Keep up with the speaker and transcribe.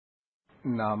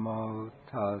Namo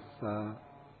tassa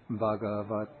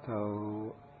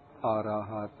bhagavato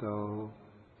arahato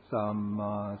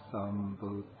samma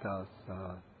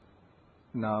sambuddhassa.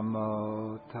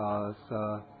 Namo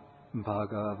tassa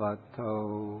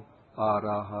bhagavato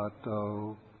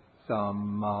arahato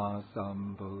samma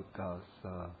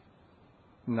sambuddhassa.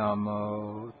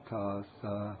 Namo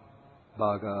tassa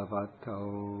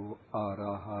bhagavato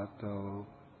arahato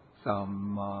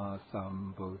samma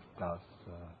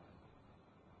sambuddhassa.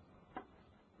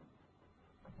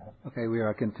 Okay, we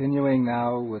are continuing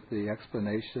now with the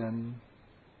explanation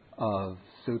of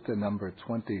Sutta number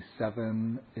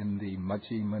 27 in the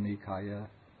Majjhima Nikaya.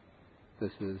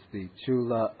 This is the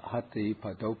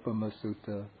Cūḻahatthipadopama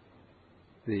Sutta,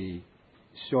 the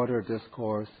shorter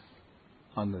discourse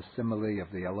on the simile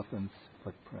of the elephant's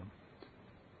footprint.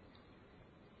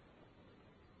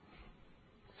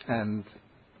 And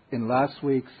in last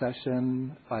week's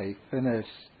session, I finished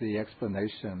the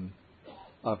explanation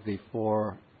of the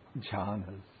four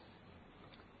jhanas.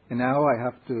 And now I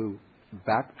have to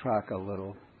backtrack a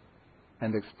little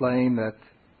and explain that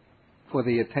for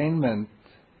the attainment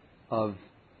of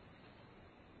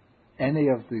any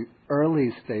of the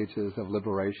early stages of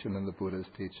liberation in the Buddha's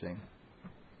teaching,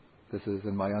 this is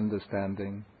in my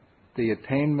understanding, the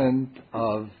attainment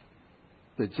of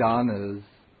the jhanas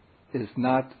is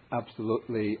not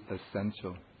absolutely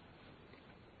essential.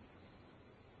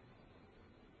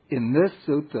 In this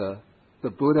sutta, the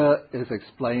Buddha is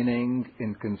explaining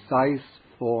in concise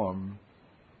form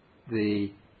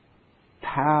the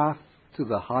path to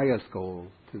the highest goal,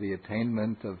 to the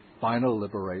attainment of final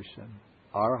liberation,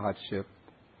 arhatship,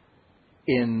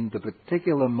 in the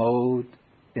particular mode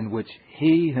in which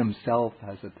he himself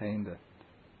has attained it.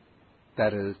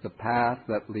 That is, the path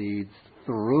that leads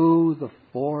through the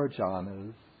four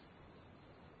jhanas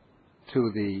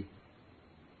to the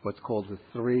what's called the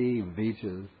three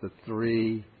vijas, the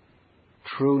three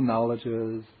true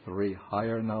knowledges, three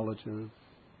higher knowledges,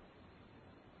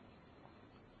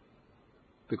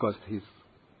 because he's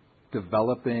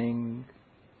developing,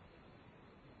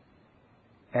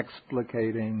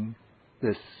 explicating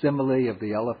this simile of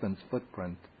the elephant's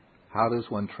footprint. How does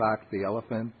one track the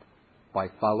elephant? By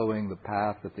following the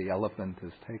path that the elephant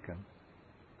has taken.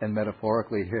 And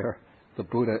metaphorically here, the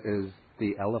Buddha is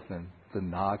the elephant, the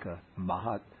naga,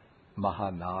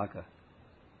 Mahanaga.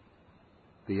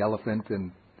 The elephant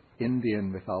in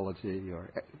Indian mythology, or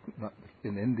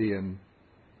in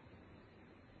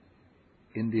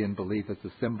Indian belief, is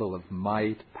a symbol of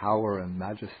might, power, and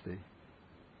majesty.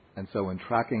 And so in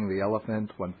tracking the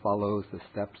elephant, one follows the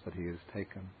steps that he has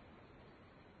taken.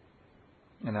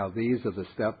 And now these are the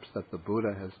steps that the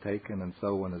Buddha has taken, and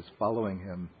so one is following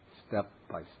him step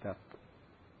by step.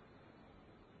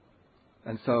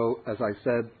 And so, as I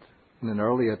said in an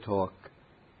earlier talk,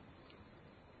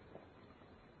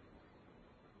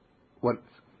 what's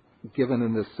given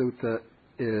in this sutta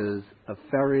is a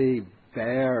very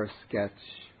bare sketch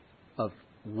of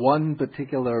one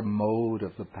particular mode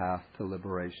of the path to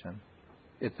liberation.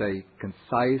 It's a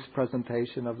concise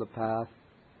presentation of the path,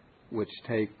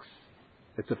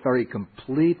 it's a very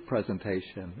complete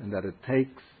presentation in that it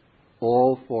takes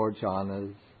all four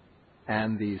jhanas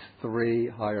and these three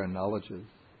higher knowledges.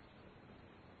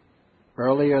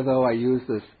 Earlier, though, I used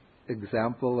this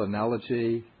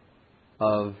analogy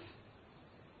of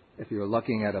if you're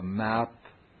looking at a map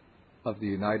of the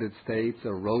United States,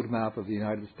 a road map of the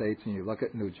United States, and you look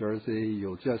at New Jersey,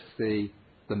 you'll just see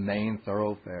the main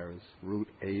thoroughfares, Route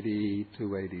 80,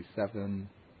 287,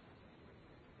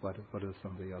 what are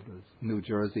some of the others? New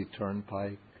Jersey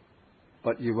Turnpike.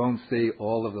 But you won't see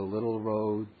all of the little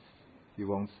roads.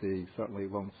 You certainly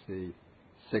won't see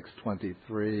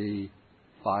 623,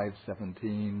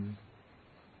 517,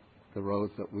 the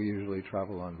roads that we usually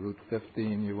travel on. Route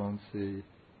 15 you won't see.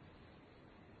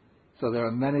 So there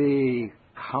are many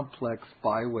complex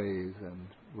byways and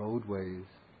roadways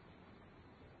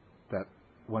that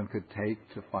one could take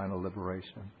to final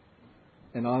liberation.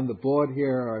 And on the board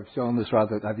here,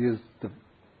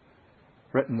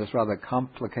 written this rather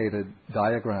complicated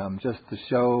diagram just to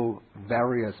show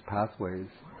various pathways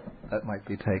that might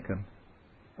be taken.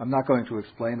 I'm not going to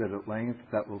explain it at length.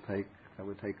 That would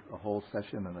take a whole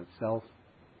session in itself.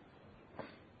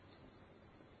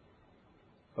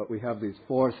 But we have these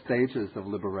four stages of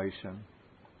liberation.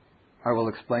 I will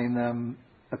explain them.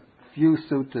 A few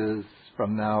suttas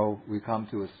from now, we come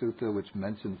to a sutta which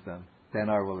mentions them. Then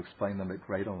I will explain them at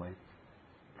greater length.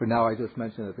 For now, I just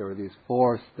mentioned that there are these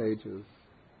four stages.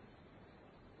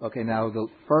 Okay, now the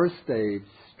first stage,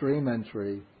 stream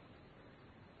entry,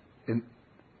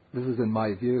 this is in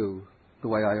my view, the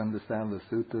way I understand the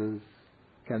suttas,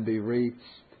 can be reached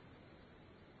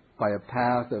by a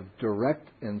path of direct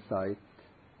insight,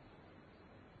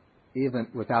 even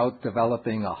without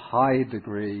developing a high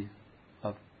degree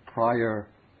of prior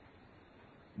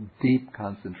deep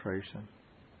concentration.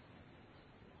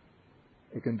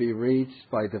 It can be reached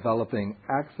by developing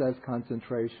access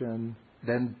concentration,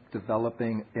 then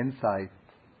developing insight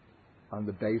on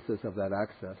the basis of that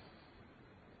access.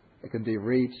 It can be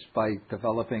reached by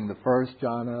developing the first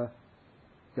jhana,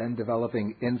 then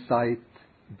developing insight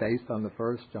based on the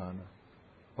first jhana.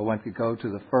 Or one could go to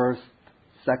the first,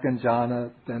 second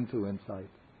jhana, then to insight.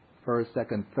 First,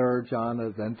 second, third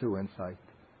jhana, then to insight.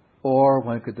 Or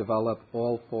one could develop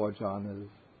all four jhanas,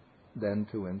 then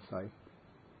to insight,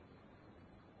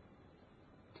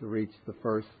 to reach the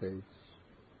first stage.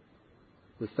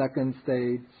 The second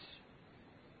stage,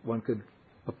 one could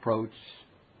approach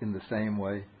in the same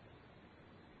way.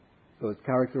 So its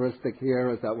characteristic here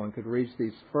is that one could reach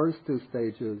these first two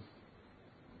stages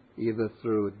either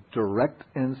through direct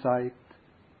insight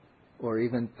or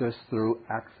even just through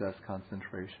access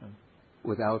concentration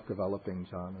without developing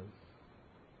jhanas.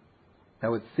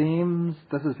 Now it seems,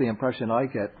 this is the impression I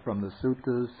get from the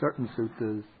suttas, certain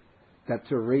suttas, that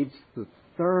to reach the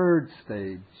third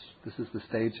stage, this is the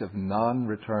stage of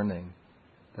non-returning.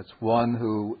 That's one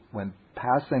who, when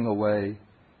passing away,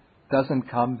 doesn't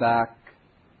come back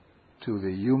to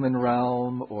the human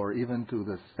realm or even to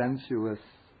the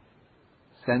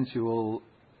sensual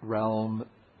realm,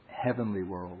 heavenly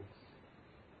worlds.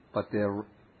 But they're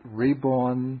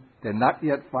reborn, they're not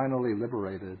yet finally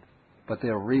liberated, but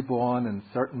they're reborn in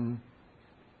certain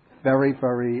very,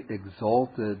 very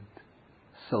exalted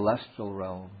celestial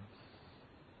realms,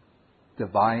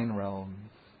 divine realms,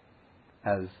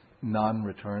 as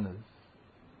non-returners.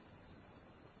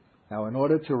 Now, in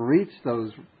order to reach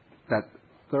that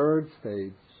third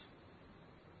stage,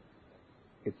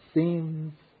 it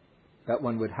seems that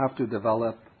one would have to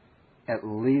develop at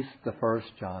least the first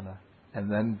jhana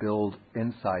and then build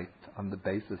insight on the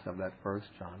basis of that first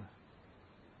jhana.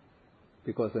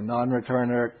 Because a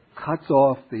non-returner cuts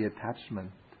off the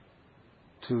attachment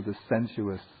to the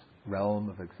sensuous realm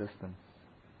of existence.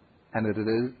 And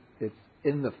it's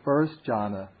in the first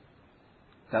jhana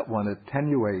that one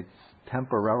attenuates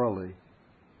temporarily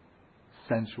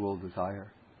sensual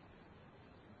desire.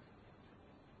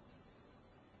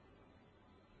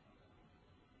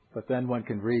 But then one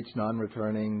can reach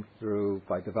non-returning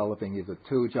by developing either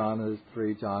 2 jhanas,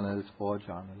 3 jhanas, 4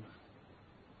 jhanas.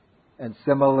 And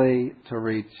similarly, to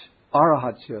reach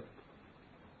arahatship,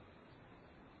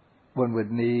 one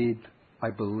would need, I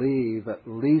believe, at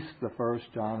least the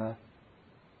first jhana,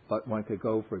 but one could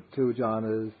go for 2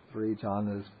 jhanas, 3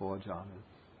 jhanas, 4 jhanas.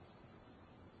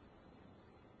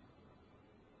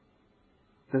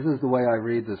 This is the way I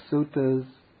read the suttas,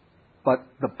 but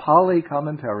the Pali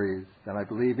commentaries, and I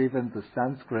believe even the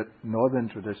Sanskrit Northern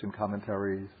tradition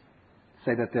commentaries,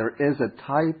 say that there is a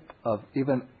type of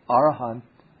even arahant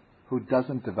who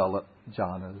doesn't develop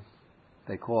jhanas.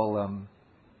 They call them,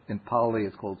 in Pali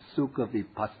it's called Sukha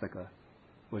Vipassaka,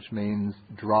 which means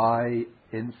dry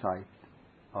insight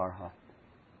arhat.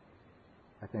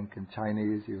 I think in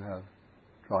Chinese you have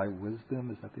dry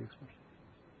wisdom, is that the expression?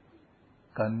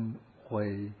 Gan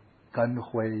hui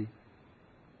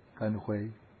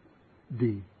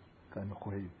di.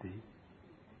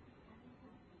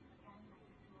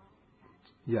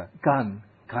 Yeah,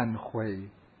 gan hui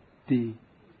di.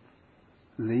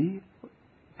 Li,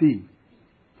 di,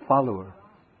 follower.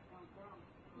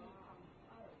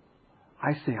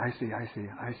 I see.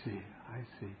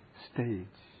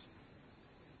 Stage.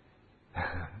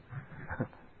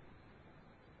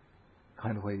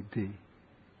 Kanhui di.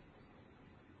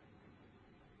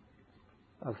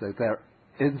 I'll say there,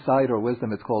 insight or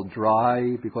wisdom, it's called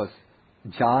dry because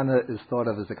jhana is thought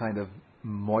of as a kind of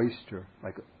moisture,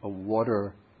 like a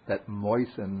water that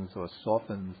moistens or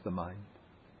softens the mind.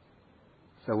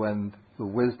 So when the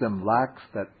wisdom lacks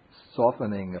that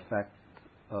softening effect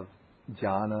of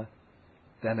jhana,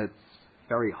 then it's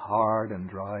very hard and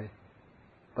dry,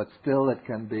 but still it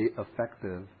can be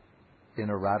effective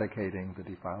in eradicating the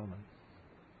defilements.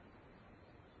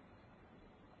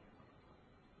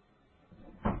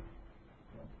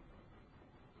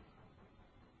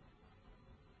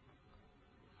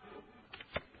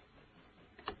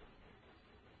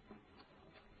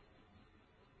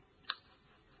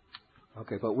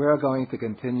 Okay, but we're going to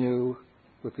continue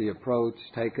with the approach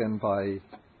taken by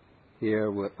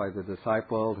the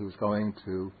disciple who's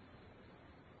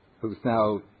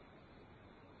now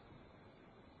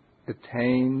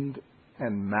attained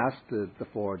and mastered the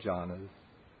 4 jhanas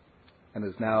and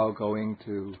is now going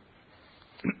to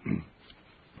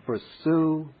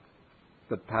pursue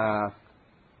the path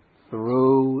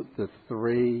through the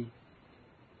three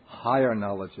higher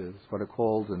knowledges, what are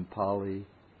called in Pali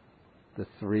the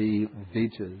three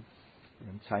vijas.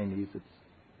 In Chinese it's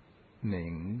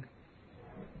Ming,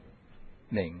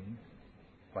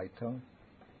 right tone?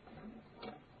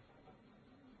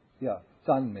 Yeah,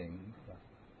 Sun Ming.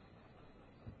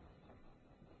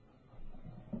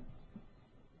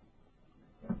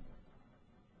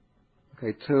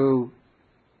 Okay, to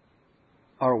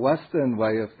our Western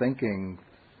way of thinking,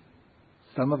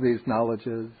 some of these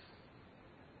knowledges,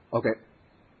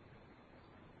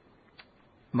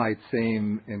 might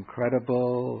seem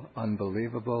incredible,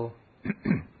 unbelievable,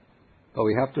 but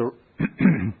we have to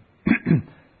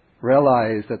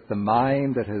realize that the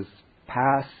mind that has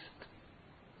passed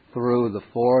through the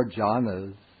four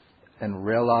jhanas and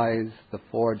realized the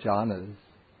four jhanas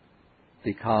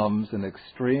becomes an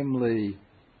extremely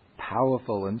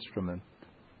powerful instrument.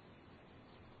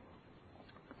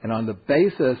 And on the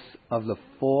basis of the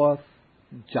fourth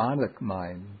jhanic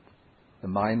mind, the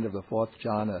mind of the fourth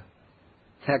jhana,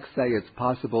 texts say it's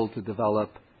possible to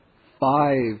develop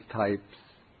 5 types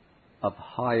of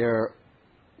higher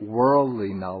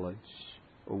worldly knowledge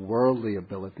or worldly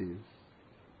abilities.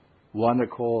 One is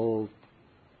called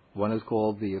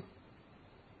the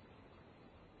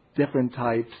different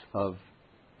types of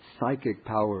psychic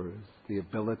powers, the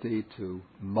ability to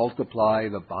multiply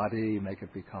the body, make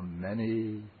it become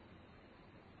many,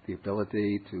 the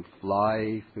ability to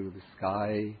fly through the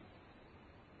sky,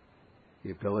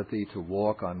 the ability to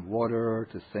walk on water,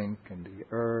 to sink in the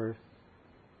earth,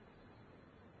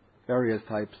 various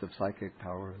types of psychic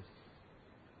powers.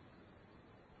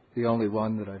 The only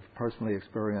one that I've personally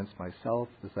experienced myself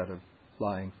is that of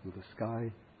flying through the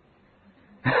sky.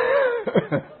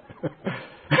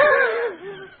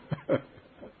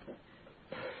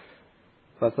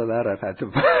 But for that I've had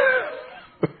to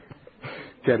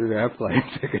get an airplane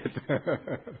ticket.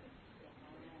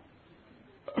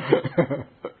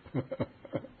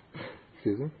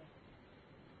 Excuse me?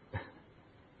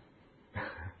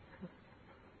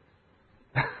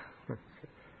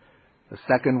 The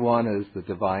second one is the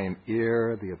divine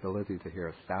ear, the ability to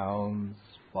hear sounds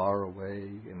far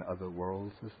away in other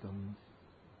world systems,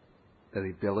 the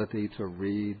ability to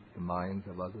read the minds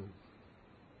of others.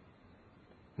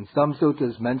 And some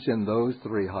suttas mention those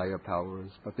 3 higher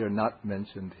powers, but they're not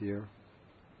mentioned here.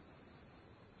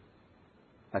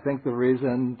 I think a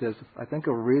reason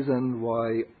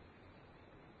why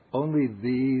only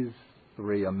these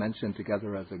 3 are mentioned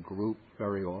together as a group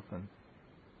very often.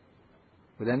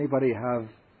 Would anybody have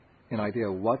an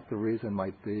idea what the reason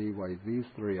might be why these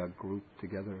 3 are grouped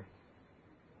together?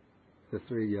 The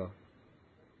 3, yeah.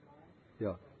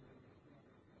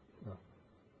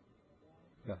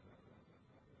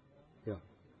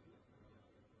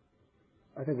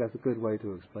 I think that's a good way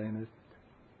to explain it.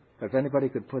 If anybody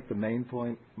could put the main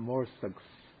point more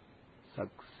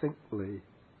succinctly,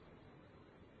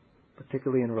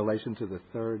 particularly in relation to the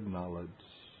third knowledge,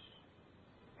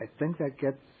 I think that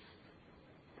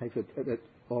takes it at a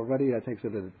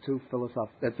too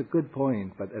philosophical. That's a good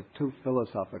point, but at too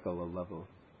philosophical a level.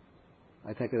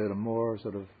 I take it at a more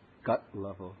sort of gut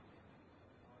level.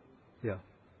 Yeah.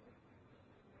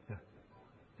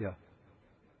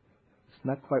 It's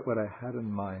not quite what I had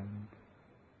in mind.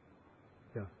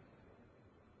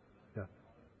 Yeah.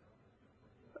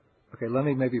 Okay, let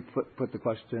me maybe put the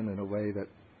question in a way that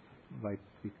might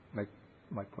make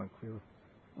my point clearer.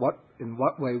 In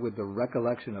what way would the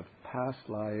recollection of past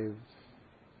lives,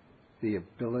 the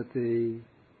ability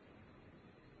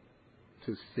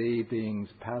to see beings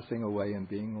passing away and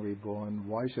being reborn,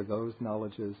 why should those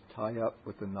knowledges tie up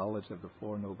with the knowledge of the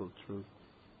Four Noble Truths?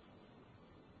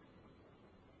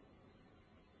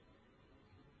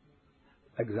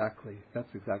 Exactly. That's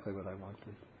exactly what I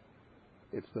wanted.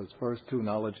 It's those first 2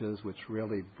 knowledges which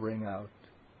really bring out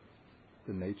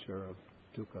the nature of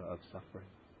dukkha, of suffering.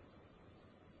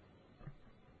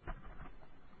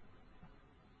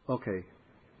 Okay.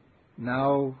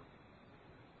 Now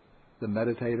the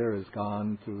meditator has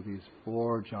gone through these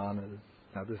 4 jhanas.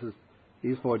 Now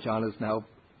these 4 jhanas now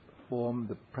form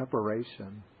the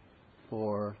preparation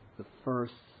for the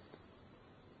first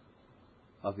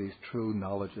of these true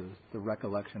knowledges, the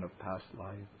recollection of past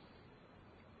lives.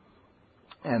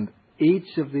 And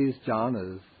each of these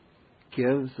jhanas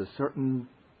gives a certain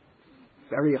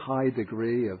very high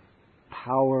degree of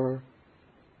power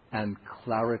and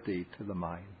clarity to the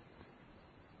mind.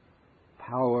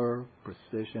 Power,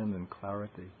 precision, and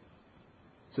clarity.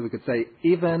 So we could say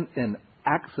even in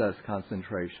access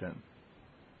concentration,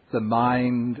 the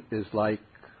mind is like,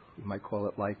 we might call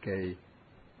it like a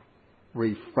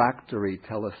refractory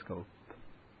telescope.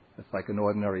 It's like an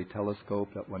ordinary telescope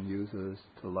that one uses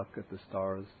to look at the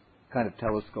stars. Kind of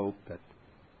telescope that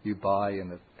you buy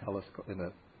in a telescope in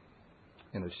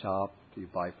a shop. You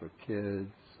buy for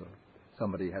kids, or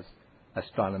somebody has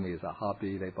astronomy as a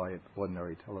hobby. They buy an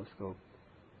ordinary telescope.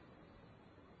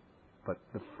 But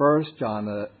the first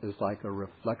jhana is like a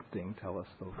reflecting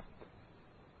telescope,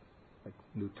 like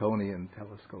Newtonian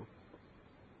telescope.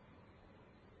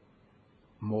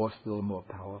 Still more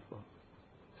powerful.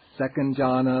 Second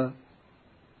jhana,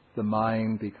 the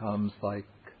mind becomes like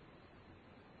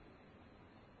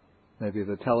maybe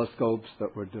the telescopes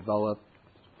that were developed,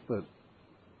 the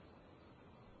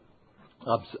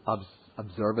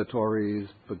observatories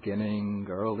beginning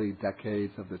early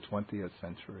decades of the 20th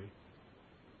century.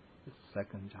 The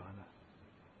second jhana.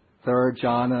 Third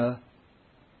jhana,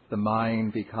 the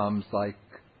mind becomes like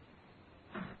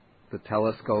the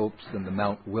telescopes in the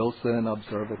Mount Wilson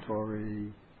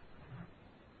Observatory,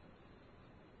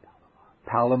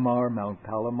 Mount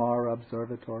Palomar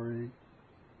Observatory.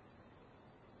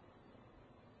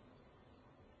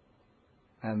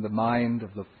 And the mind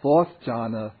of the fourth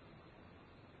jhana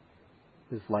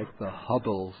is like the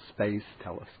Hubble Space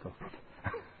Telescope.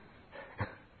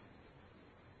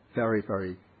 Very,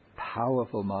 very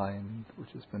powerful mind,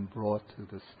 which has been brought to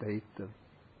the state of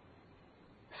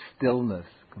stillness,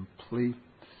 complete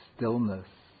stillness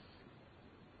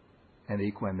and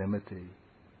equanimity,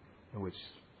 in which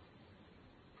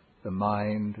the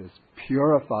mind is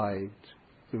purified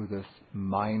through this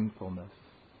mindfulness.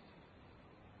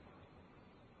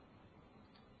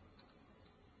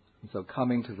 And so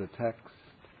coming to the text,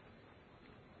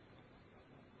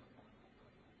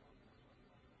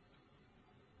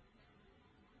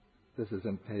 this is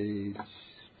in page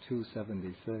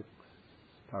 276,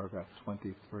 paragraph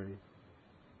 23.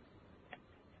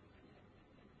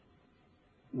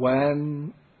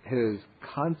 When his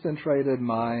concentrated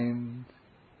mind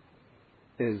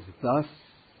is thus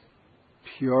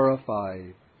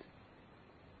purified,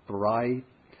 bright,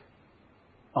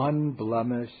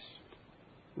 unblemished,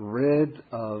 rid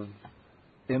of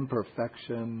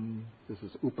imperfection. This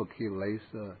is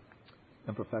upakilesa.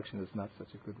 Imperfection is not such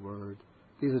a good word.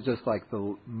 These are just like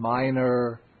the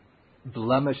minor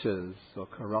blemishes or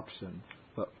corruption.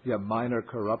 But you have minor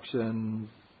corruptions,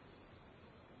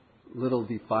 little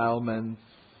defilements.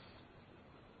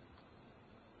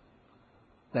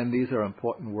 Then these are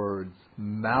important words: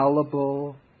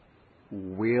 malleable,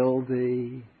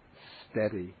 wieldy,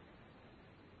 steady.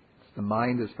 The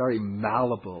mind is very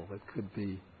malleable. It could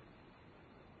be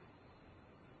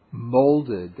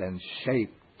molded and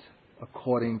shaped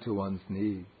according to one's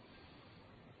needs.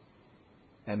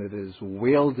 And it is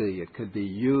wieldy. It could be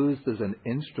used as an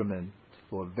instrument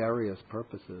for various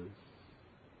purposes.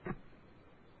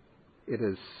 It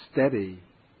is steady.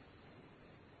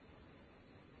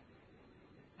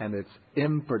 And it's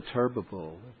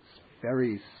imperturbable. It's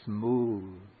very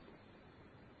smooth.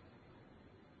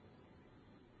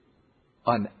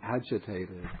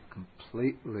 Unagitated,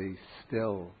 completely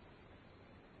still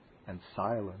and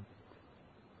silent.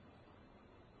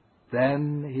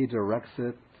 Then he directs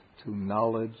it to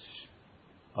knowledge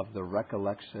of the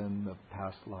recollection of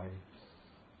past lives.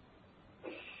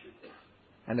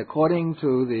 And according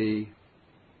to the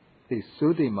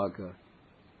Suddhimagga,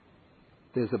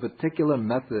 there's a particular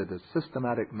method, a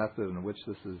systematic method in which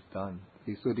this is done.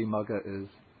 The Suddhimagga is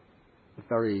a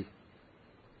very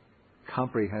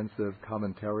comprehensive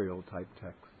commentarial type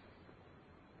text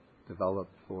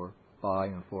developed by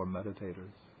and for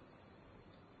meditators.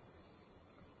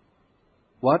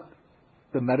 What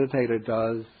the meditator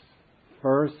does,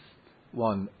 first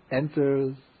one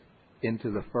enters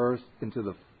into the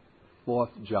fourth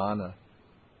jhana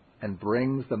and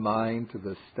brings the mind to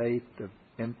the state of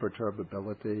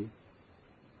imperturbability.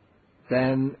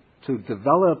 Then to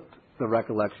develop the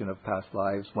recollection of past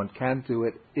lives, one can't do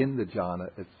it in the jhana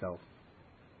itself.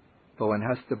 But one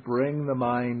has to bring the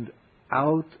mind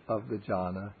out of the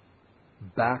jhana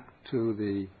back to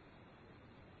the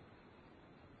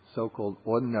so-called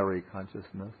ordinary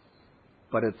consciousness.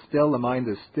 But the mind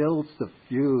is still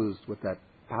suffused with that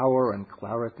power and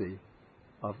clarity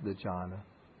of the jhana.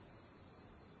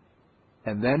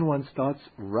 And then one starts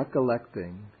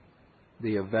recollecting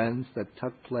the events that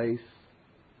took place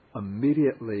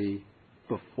immediately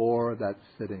before that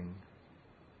sitting.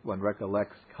 One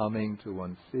recollects coming to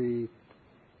one's seat,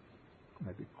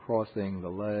 maybe crossing the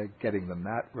leg, getting the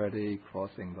mat ready,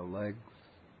 crossing the legs,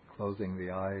 closing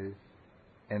the eyes,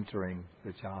 entering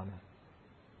the jhana.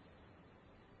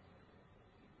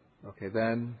 Okay,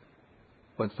 then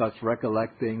one starts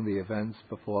recollecting the events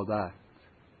before that,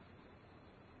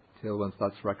 till one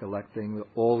starts recollecting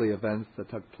all the events that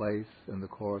took place in the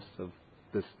course of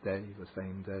this day, the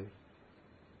same day.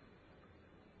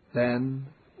 Then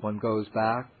one goes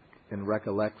back and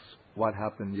recollects what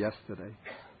happened yesterday,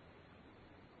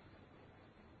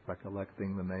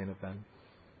 recollecting the main events.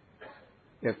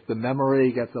 If the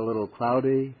memory gets a little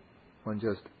cloudy, one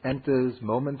just enters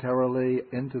momentarily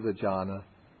into the jhana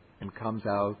and comes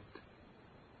out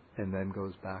and then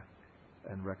goes back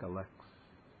and recollects.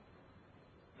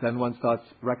 Then one starts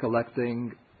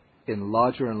recollecting in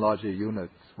larger and larger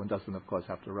units. One doesn't, of course,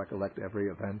 have to recollect every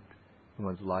event in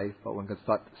one's life, but one can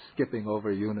start skipping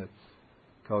over units,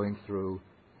 going through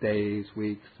days,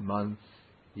 weeks, months,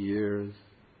 years,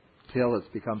 till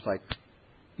it becomes like,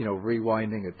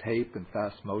 rewinding a tape in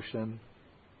fast motion.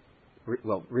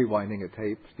 Rewinding a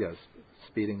tape, yes,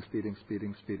 speeding,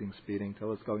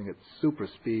 till it's going at super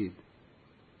speed.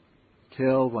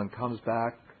 Till one comes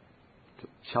back to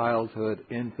childhood,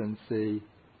 infancy,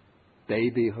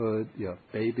 babyhood.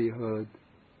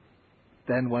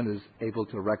 Then one is able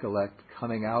to recollect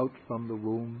coming out from the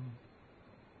womb,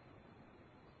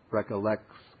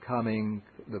 recollects coming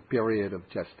the period of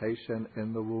gestation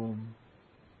in the womb,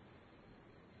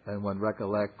 and one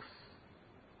recollects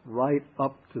right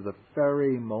up to the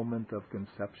very moment of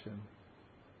conception.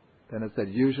 Then it said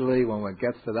usually when one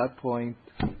gets to that point,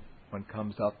 one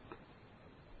comes up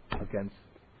against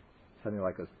something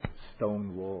like a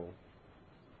stone wall,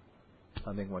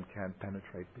 something one can't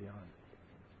penetrate beyond.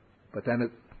 But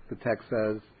then the text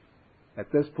says,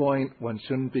 at this point one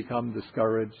shouldn't become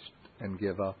discouraged and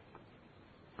give up.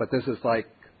 But this is like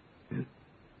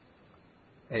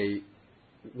a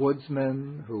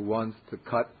woodsman who wants to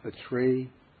cut a tree.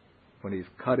 When he's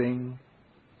cutting,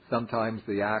 sometimes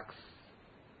the axe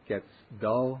gets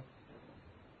dull.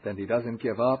 Then he doesn't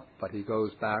give up, but he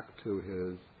goes back to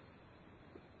his,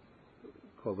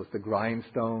 call this the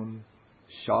grindstone,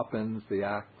 sharpens the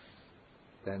axe,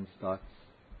 then starts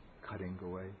cutting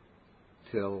away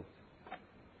till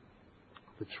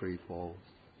the tree falls.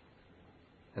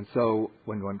 And so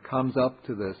when one comes up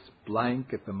to this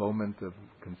blank at the moment of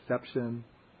conception,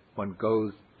 one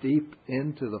goes deep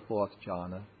into the fourth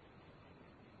jhana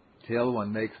till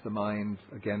one makes the mind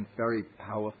again very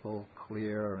powerful,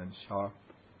 clear and sharp,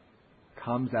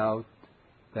 comes out,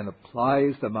 then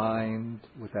applies the mind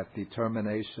with that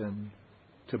determination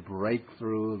to break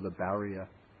through the barrier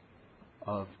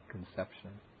of conception.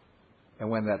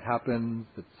 And when that happens,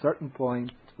 at a certain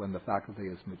point, when the faculty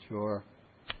is mature,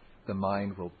 the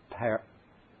mind will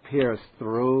pierce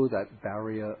through that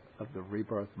barrier of the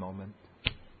rebirth moment,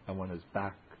 and one is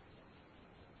back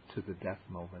to the death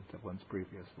moment of one's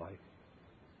previous life.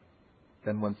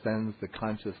 Then one sends the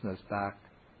consciousness back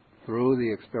through the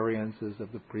experiences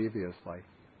of the previous life.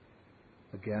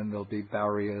 Again, there'll be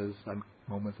barriers and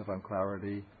moments of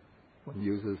unclarity. One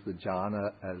uses the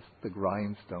jhana as the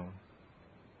grindstone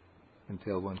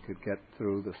until one could get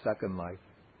through the second life,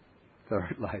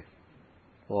 third life,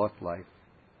 fourth life.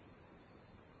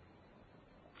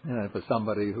 And for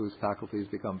somebody whose faculties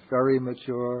become very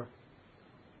mature,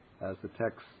 as the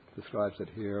text describes it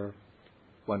here,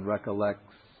 one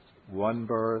recollects 1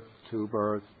 birth, 2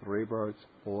 births, 3 births,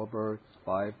 4 births,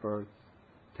 5 births,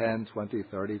 10, 20,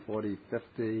 30, 40,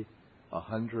 50,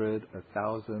 100,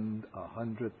 1,000,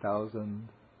 100,000.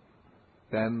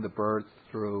 Then the births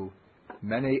through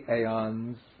many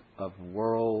aeons of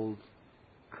world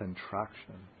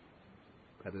contraction.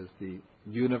 That is, the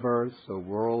universe or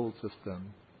world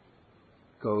system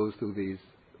goes through these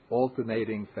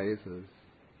alternating phases.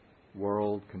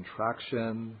 World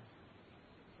contraction,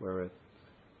 where it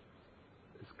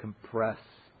is compressed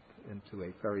into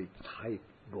a very tight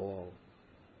ball.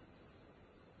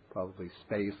 Probably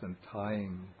space and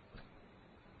time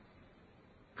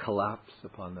collapse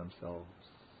upon themselves.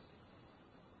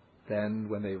 Then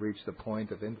when they reach the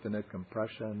point of infinite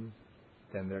compression,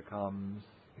 then there comes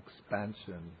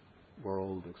expansion,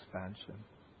 world expansion.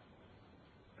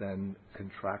 Then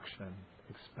contraction,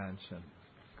 expansion,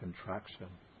 contraction,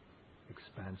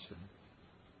 expansion.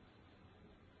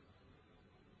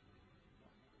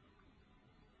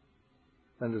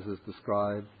 And this is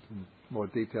described in more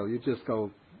detail. You just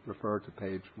go refer to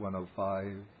page 105,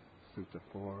 Sutta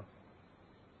 4.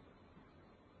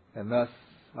 And thus,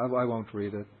 I won't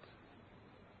read it.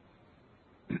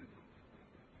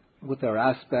 With their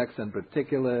aspects and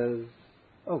particulars.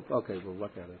 Oh, okay, we'll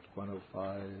look at it.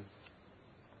 105.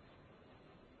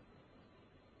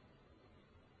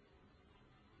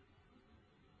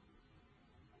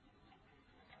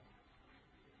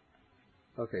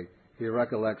 Okay, he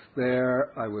recollects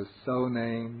there, I was so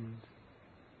named,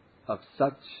 of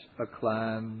such a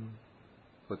clan,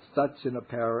 with such an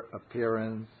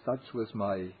appearance, such was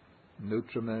my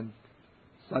nutriment,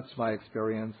 such my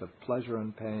experience of pleasure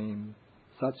and pain,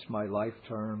 such my life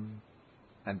term,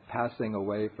 and passing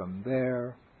away from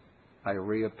there, I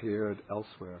reappeared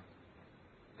elsewhere.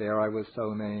 There I was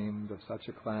so named, of such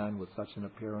a clan, with such an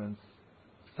appearance,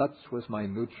 such was my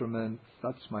nutriment,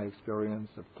 such my experience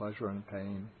of pleasure and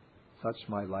pain, such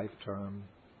my life term,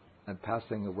 and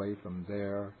passing away from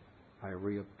there, I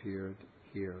reappeared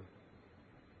here.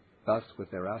 Thus, with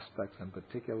their aspects and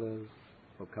particulars,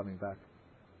 coming back.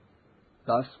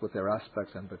 Thus, with their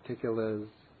aspects and particulars,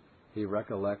 he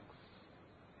recollects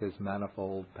his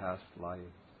manifold past lives.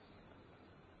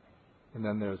 And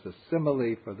then there's a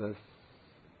simile for this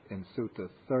in Sutta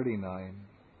 39.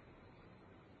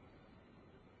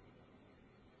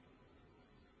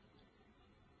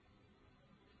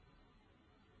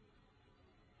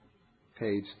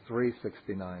 Page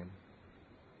 369.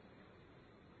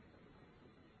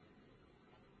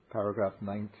 Paragraph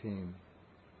 19.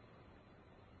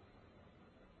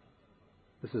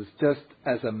 This is just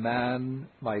as a man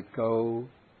might go,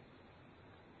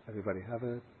 everybody have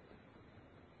it?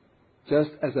 Just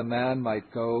as a man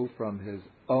might go from his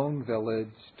own village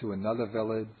to another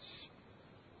village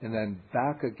and then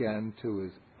back again to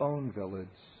his own village,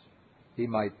 he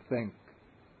might think,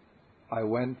 I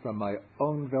went from my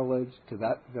own village to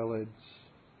that village,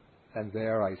 and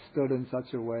there I stood in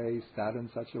such a way, sat in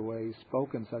such a way,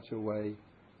 spoke in such a way,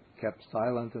 kept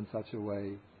silent in such a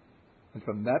way. And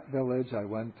from that village I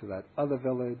went to that other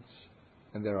village,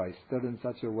 and there I stood in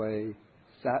such a way,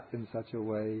 sat in such a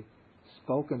way,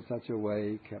 spoke in such a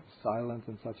way, kept silent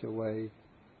in such a way.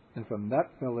 And from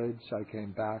that village I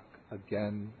came back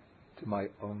again to my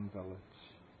own village.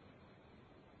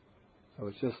 So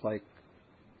it's just like,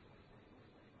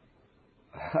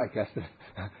 I guess,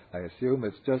 I assume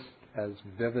it's just as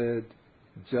vivid,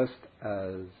 just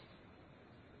as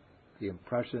the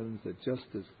impressions are just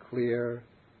as clear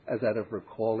as that of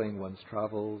recalling one's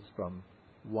travels from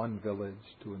one village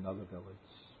to another village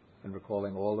and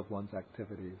recalling all of one's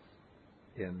activities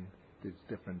in these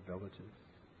different villages.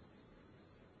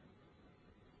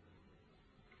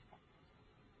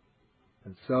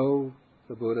 And so,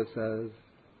 the Buddha says,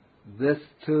 this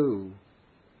too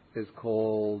is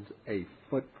called a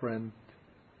footprint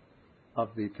of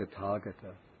the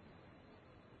Tathagata.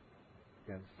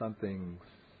 Again, something's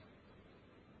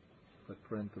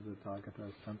footprint of the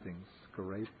Tathagata, something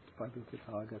scraped by the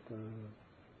Tathagata.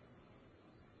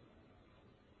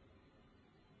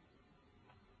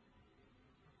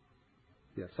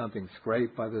 Yes, something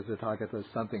scraped by the Tathagata,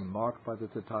 something marked by the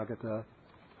Tathagata,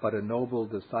 but a noble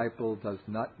disciple does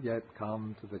not yet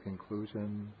come to the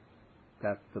conclusion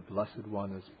that the Blessed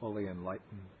One is fully enlightened.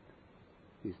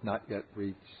 He's not yet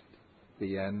reached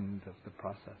the end of the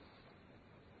process.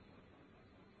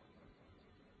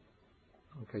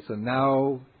 Okay, so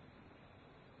now,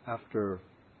 after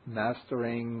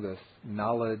mastering this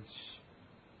knowledge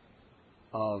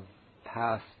of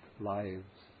past lives,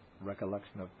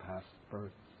 recollection of past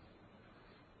births,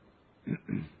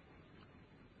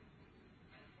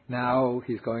 now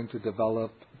he's going to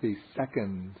develop the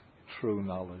second true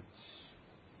knowledge.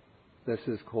 This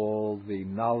is called the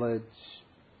knowledge,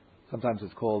 sometimes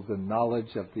it's called the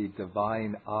knowledge of the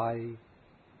divine eye,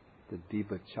 the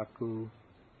Diba Chakku,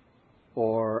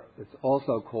 or it's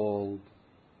also called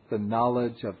the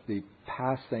knowledge of the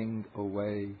passing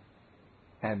away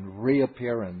and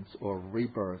reappearance or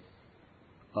rebirth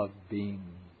of being.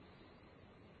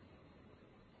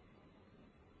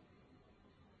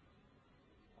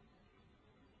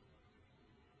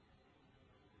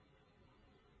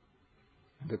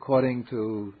 And according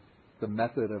to the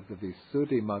method of the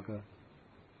Visuddhimagga,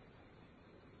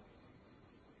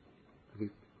 the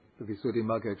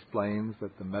Visuddhimagga explains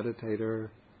that the meditator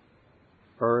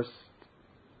first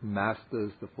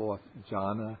masters the fourth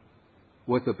jhana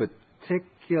with a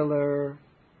particular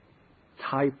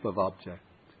type of object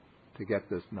to get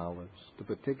this knowledge. The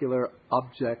particular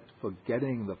object for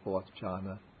getting the fourth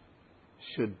jhana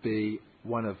should be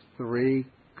one of three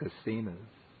kasinas.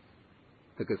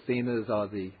 The kasinas are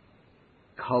the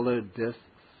colored discs,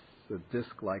 the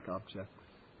disc-like objects.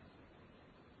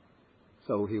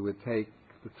 So he would take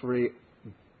the three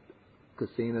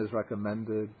kasinas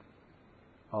recommended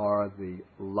are the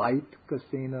light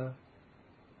kasina,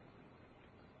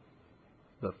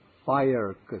 the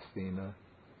fire kasina,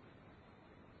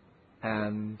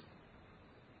 and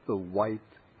the white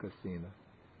kasina.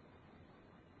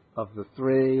 Of the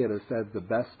three, it is said the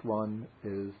best one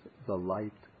is the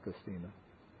light kasina.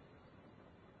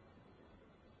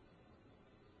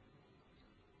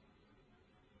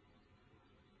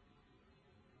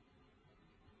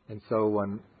 And so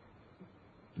one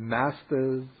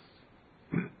masters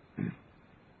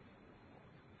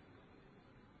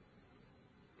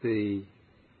the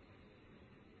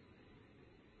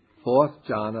fourth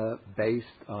jhana based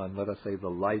on, let us say, the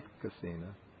light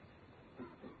kasina.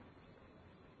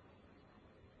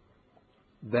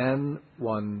 Then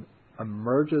one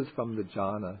emerges from the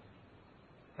jhana,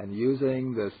 and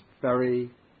using this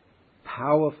very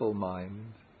powerful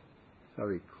mind,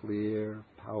 very clear,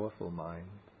 powerful mind,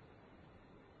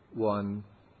 one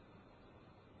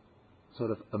sort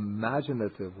of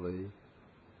imaginatively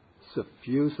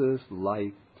suffuses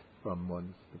light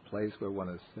from the place where one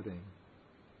is sitting.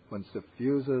 One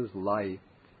suffuses light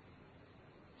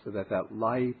so that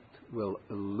light will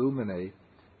illuminate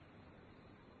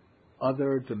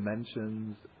other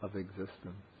dimensions of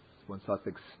existence. One starts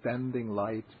extending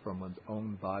light from one's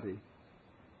own body,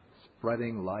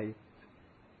 spreading light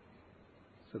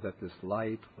so that this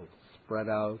light will spread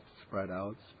out, spread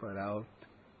out, spread out,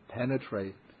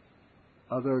 penetrate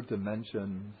other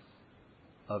dimensions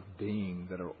of being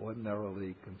that are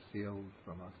ordinarily concealed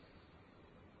from us,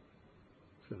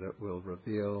 so that it will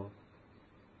reveal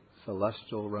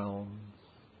celestial realms,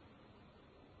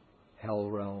 hell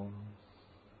realms,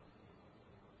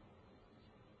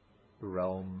 the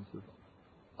realms of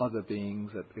other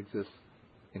beings that exist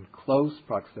in close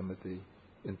proximity,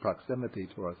 in proximity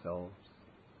to ourselves,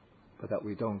 but that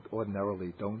we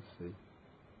ordinarily don't see.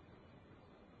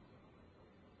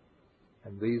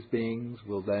 And these beings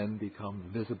will then become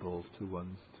visible to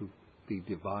the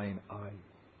divine eye,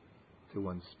 to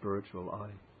one's spiritual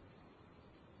eye.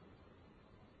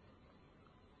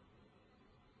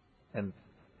 And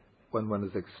when one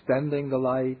is extending the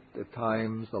light, at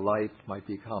times the light might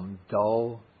become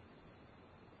dull,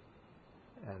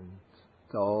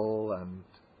 and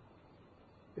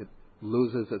it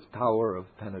loses its power of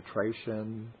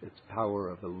penetration, its power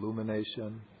of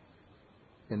illumination.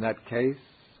 In that case,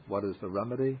 what is the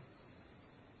remedy?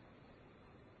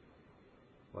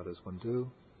 What does one do?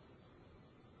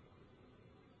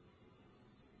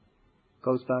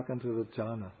 Goes back into the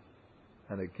jhana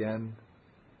and again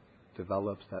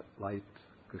develops that light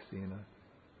kasina,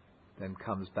 then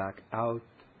comes back out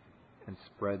and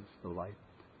spreads the light.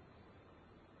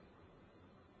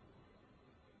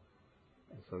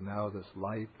 And so now this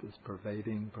light is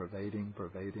pervading,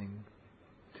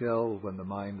 till when the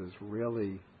mind is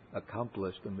really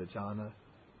accomplished in the jhana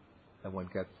and one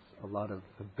gets a lot of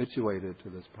habituated to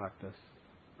this practice,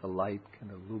 the light can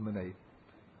illuminate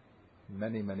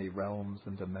many, many realms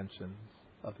and dimensions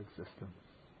of existence.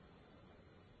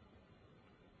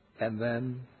 And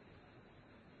then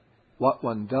what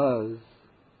one does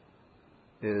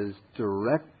is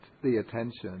direct the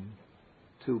attention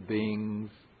to beings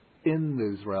in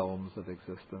these realms of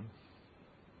existence,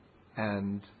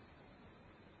 and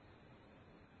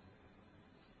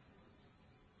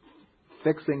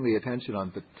fixing the attention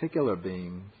on particular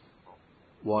beings,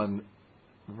 one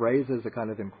raises a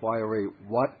kind of inquiry: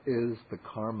 what is the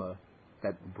karma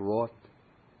that brought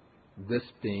this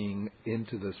being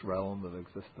into this realm of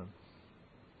existence?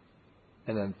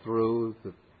 And then through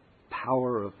the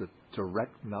power of the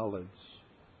direct knowledge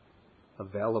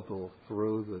available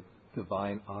through the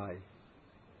divine eye,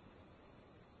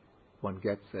 one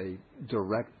gets a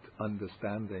direct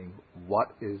understanding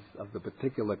what is of the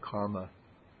particular karma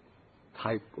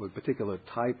type, or particular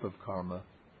type of karma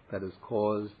that has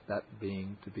caused that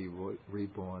being to be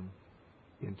reborn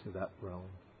into that realm.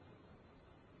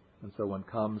 And so one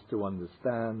comes to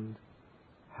understand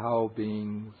how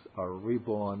beings are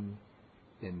reborn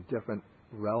in different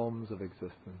realms of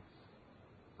existence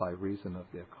by reason of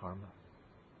their karma.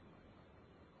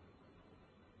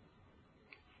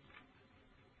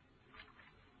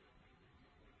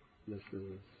 This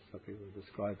is, we're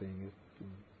describing it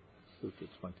in Sutta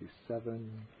 27.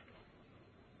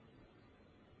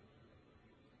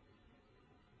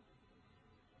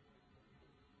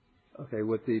 Okay,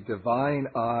 with the divine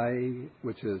eye,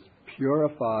 which is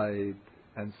purified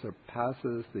and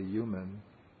surpasses the human,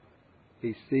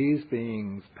 he sees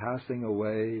beings passing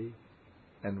away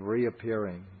and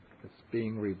reappearing, as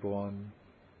being reborn,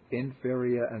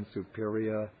 inferior and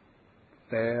superior,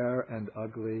 fair and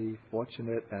ugly,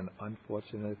 fortunate and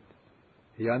unfortunate.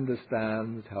 He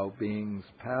understands how beings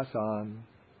pass on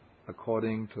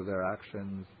according to their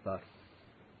actions thus.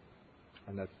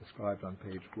 And that's described on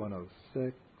page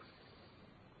 106.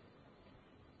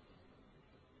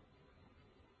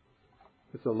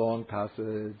 It's a long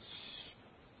passage.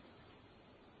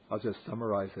 I'll just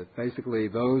summarize it. Basically,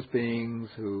 those beings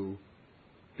who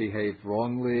behaved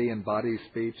wrongly in body,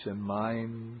 speech, and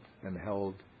mind, and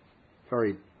held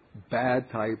very bad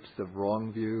types of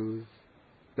wrong views,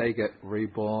 they get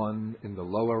reborn in the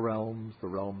lower realms, the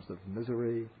realms of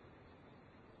misery.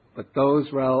 But those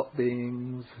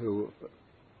beings who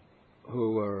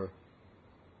are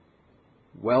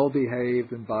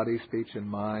well-behaved in body, speech, and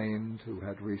mind, who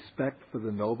had respect for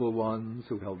the noble ones,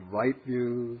 who held right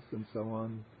views, and so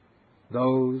on,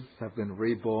 those have been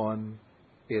reborn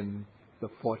in the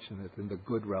fortunate, in the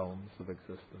good realms of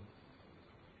existence.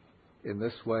 In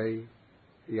this way,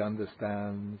 he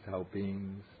understands how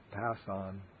beings pass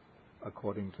on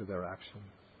according to their actions.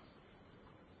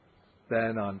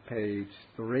 Then on page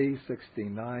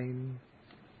 369,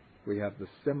 we have the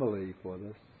simile for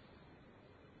this.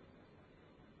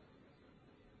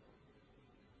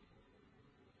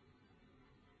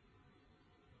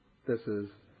 This is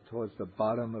towards the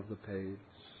bottom of the page.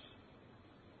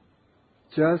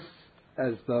 Just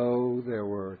as though there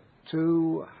were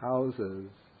two houses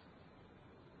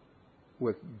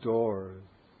with doors,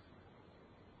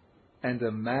 and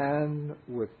a man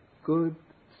with good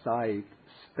sight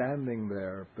standing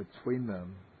there between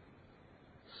them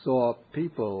saw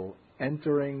people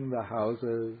entering the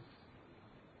houses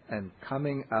and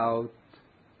coming out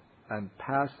and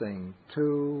passing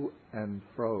to and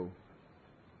fro.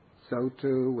 So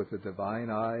too with the divine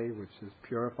eye, which is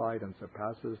purified and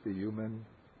surpasses the human,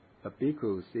 a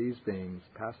bhikkhu sees beings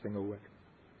passing away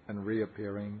and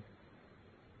reappearing,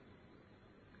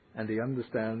 and he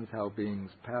understands how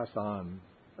beings pass on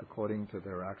according to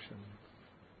their actions.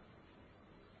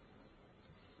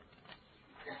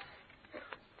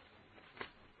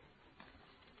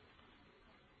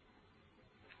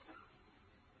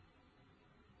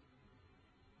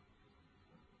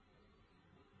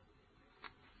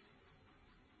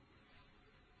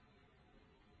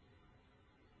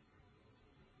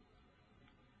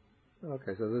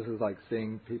 Okay, so this is like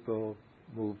seeing people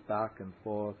move back and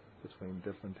forth between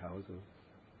different houses.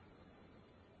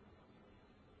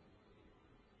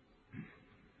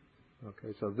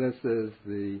 Okay, so this is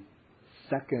the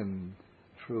second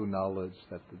true knowledge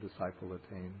that the disciple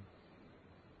attains.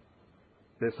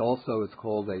 This also is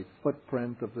called a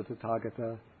footprint of the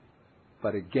Tathagata,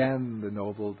 but again the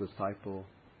noble disciple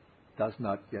does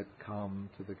not yet come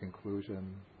to the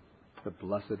conclusion the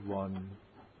Blessed One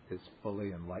is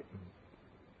fully enlightened.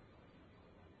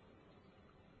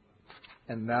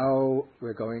 And now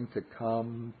we're going to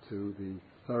come to the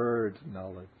third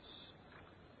knowledge.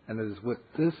 And it is with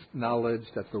this knowledge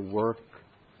that the work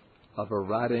of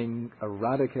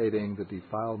eradicating the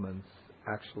defilements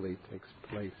actually takes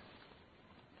place.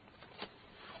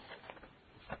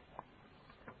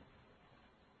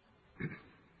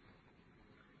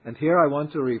 And here I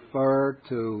want to refer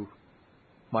to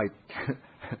my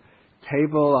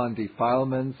table on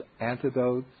defilements,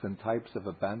 antidotes, and types of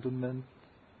abandonment.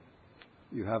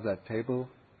 You have that table?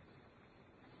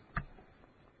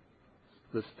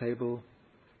 This table.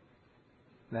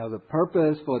 Now the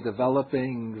purpose for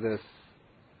developing this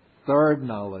third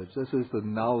knowledge, this is the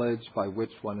knowledge by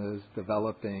which one is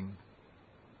developing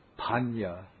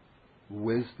panya,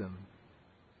 wisdom.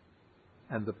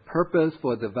 And the purpose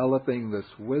for developing this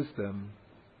wisdom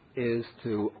is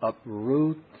to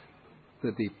uproot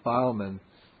the defilements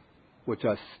which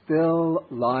are still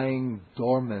lying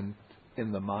dormant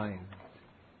in the mind.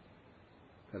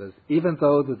 That is, even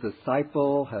though the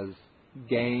disciple has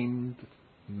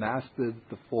mastered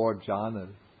the four jhanas,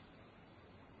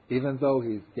 even though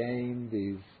he's gained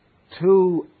these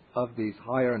two of these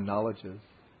higher knowledges,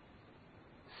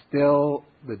 still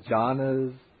the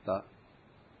jhanas, the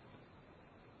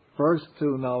first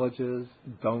two knowledges,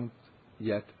 don't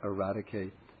yet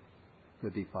eradicate the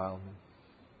defilements.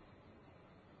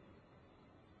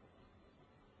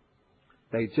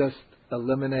 They just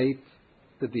eliminate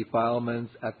the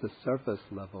defilements at the surface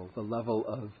level, the level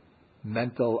of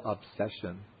mental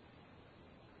obsession.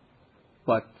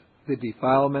 But the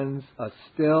defilements are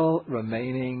still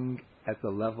remaining at the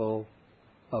level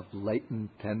of latent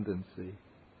tendency,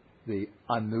 the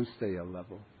anusaya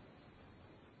level.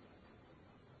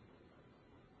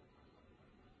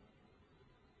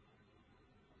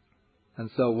 And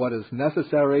so what is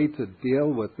necessary to deal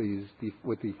with these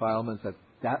defilements at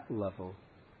that level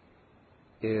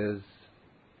is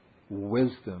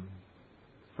wisdom.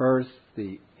 First,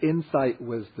 the insight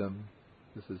wisdom.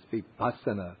 This is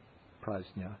Vipassana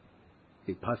prajna,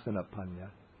 Vipassana panya,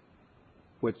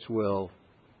 which will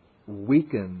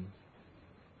weaken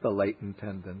the latent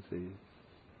tendencies.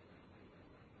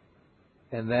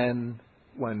 And then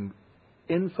when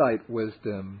insight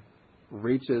wisdom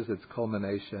reaches its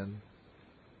culmination,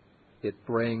 it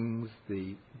brings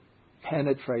the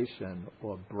penetration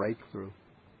or breakthrough,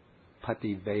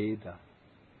 pativeda,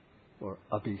 or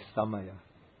abhisamaya,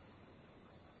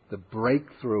 the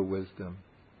breakthrough wisdom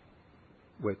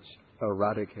which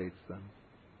eradicates them.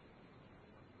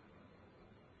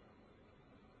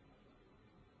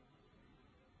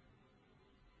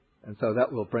 And so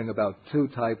that will bring about two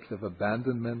types of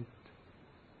abandonment.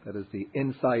 That is, the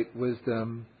insight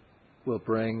wisdom will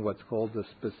bring what's called the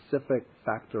specific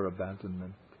factor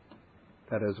abandonment.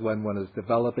 That is, when one is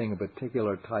developing a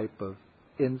particular type of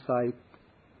insight,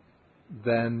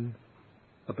 then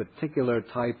a particular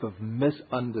type of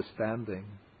misunderstanding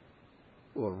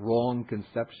or wrong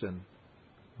conception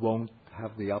won't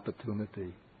have the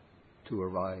opportunity to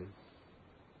arise.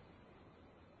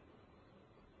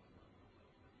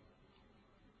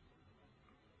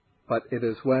 But it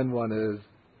is when one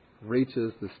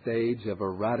reaches the stage of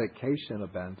eradication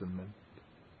abandonment,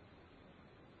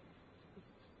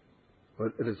 or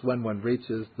it is when one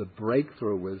reaches the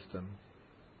breakthrough wisdom,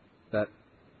 that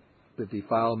the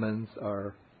defilements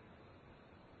are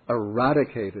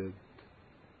eradicated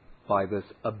by this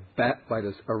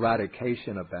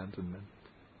eradication abandonment.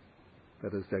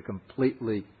 That is, they're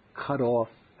completely cut off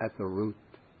at the root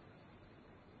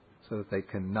so that they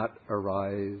cannot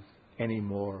arise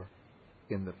anymore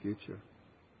in the future.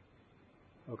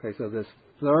 Okay, so this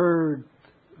third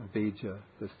bija,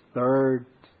 this third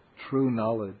true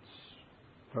knowledge,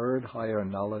 third higher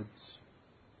knowledge,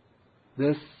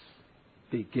 this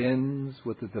begins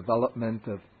with the development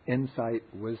of insight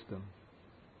wisdom.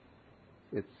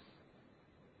 It's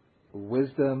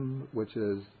wisdom which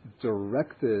is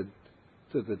directed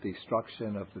to the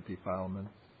destruction of the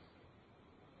defilements,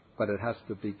 but it has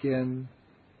to begin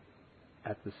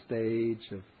at the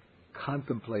stage of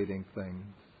contemplating things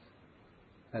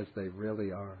as they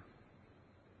really are.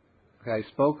 Okay,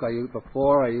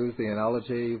 before I used the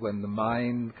analogy when the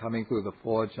mind coming through the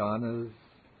four jhanas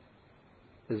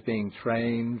is being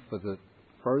trained for the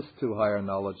first two higher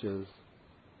knowledges.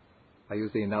 I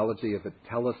use the analogy of a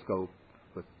telescope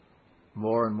with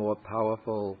more and more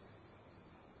powerful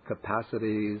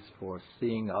capacities for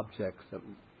seeing objects at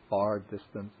far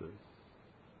distances,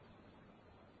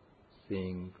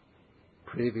 seeing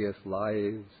previous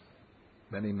lives,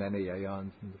 many, many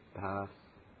aeons in the past,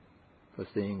 for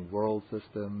seeing world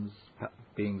systems,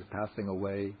 beings passing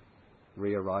away,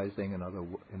 re-arising in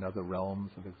other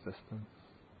realms of existence.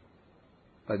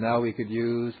 But now we could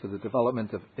use, for the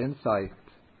development of insight,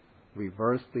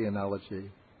 reverse the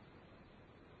analogy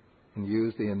and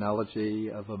use the analogy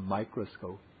of a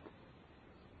microscope.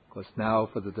 Because now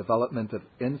for the development of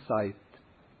insight,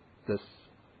 this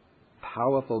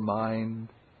powerful mind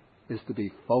is to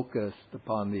be focused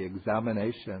upon the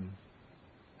examination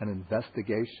and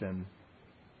investigation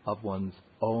of one's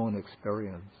own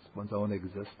experience, one's own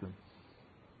existence.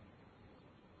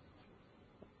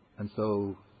 And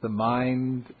so the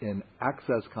mind in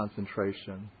access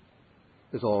concentration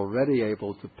is already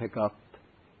able to pick up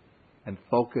and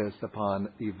focus upon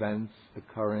events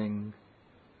occurring,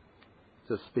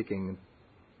 just speaking in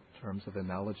terms of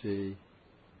analogy,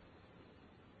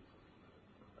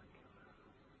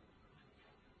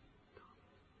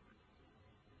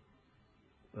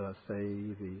 say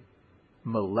the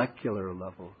molecular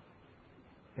level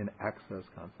in access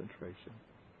concentration.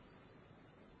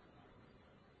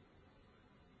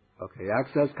 Okay,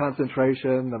 access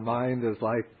concentration, the mind is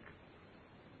like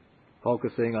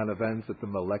focusing on events at the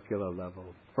molecular level.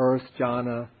 First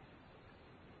jhana,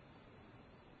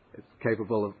 it's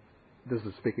capable of, this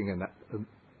is speaking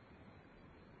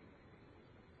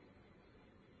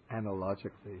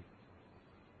analogically,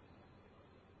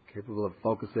 capable of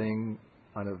focusing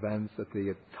on events at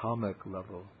the atomic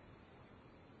level.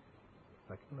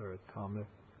 Molecular, atomic.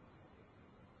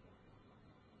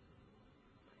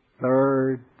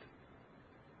 Third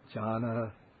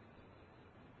jhana,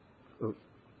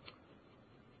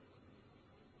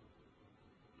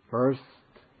 first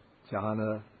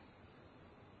jhana,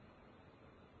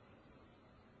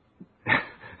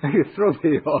 you threw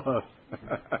me off.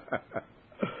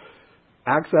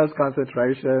 Access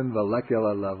concentration,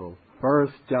 molecular level.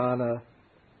 First jhana,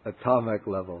 atomic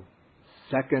level.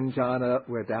 Second jhana,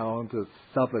 we're down to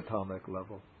subatomic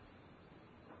level.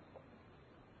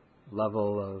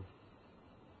 Level of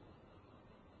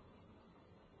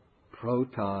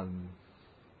protons,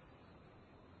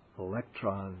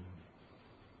 electrons,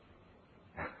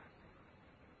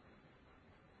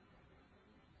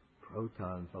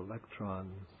 protons,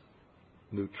 electrons,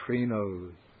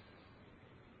 neutrinos,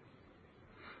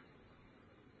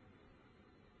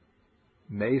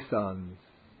 mesons.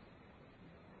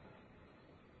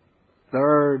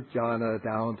 Third jhana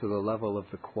down to the level of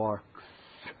the quarks.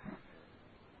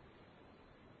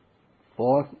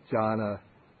 Fourth jhana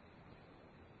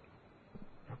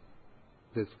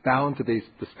there's bound to be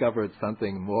discovered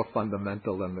something more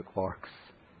fundamental than the quarks.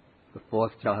 The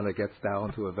fourth jhana gets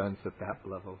down to events at that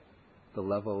level, the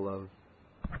level of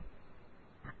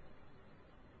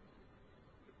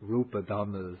rupa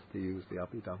dhammas, to use the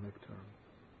Abhidhammic term.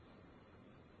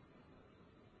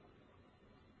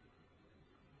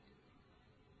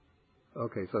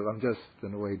 Okay, so I'm just,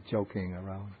 in a way, joking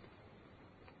around.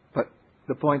 But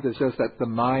the point is just that the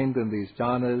mind in these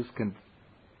jhanas can,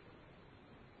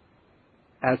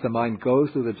 as the mind goes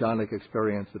through the jhanic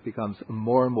experience, it becomes a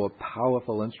more and more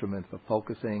powerful instrument for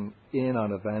focusing in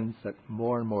on events at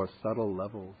more and more subtle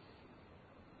levels,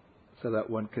 so that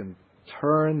one can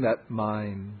turn that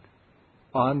mind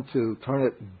turn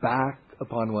it back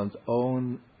upon one's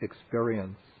own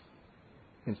experience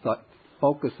and start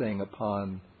focusing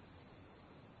upon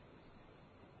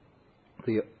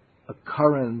the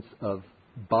occurrence of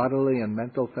bodily and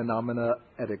mental phenomena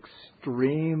at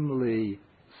extremely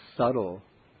subtle,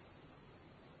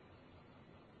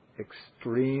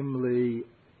 extremely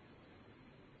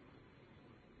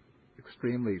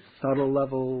subtle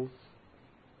levels,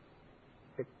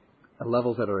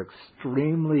 levels that are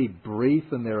extremely brief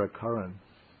in their occurrence.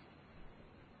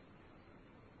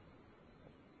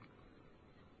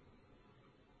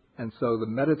 And so the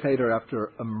meditator,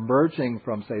 after emerging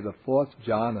from, say, the fourth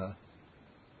jhana,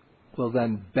 will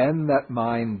then bend that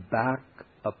mind back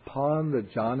upon the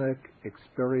jhanic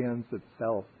experience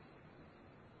itself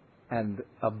and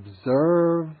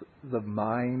observe the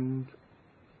mind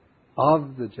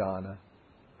of the jhana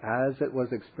as it was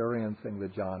experiencing the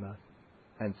jhana,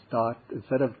 and start,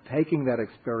 instead of taking that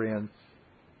experience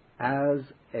as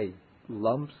a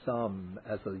lump sum,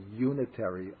 as a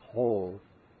unitary whole,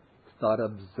 start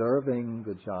observing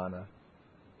the jhana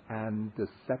and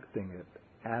dissecting it,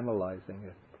 analyzing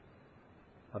it,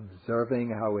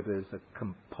 observing how it is a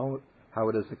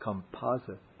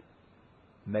composite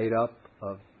made up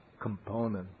of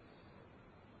components,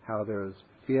 how there's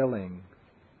feeling,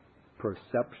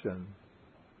 perception,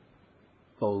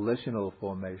 volitional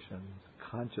formations,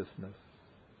 consciousness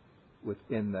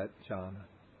within that jhana.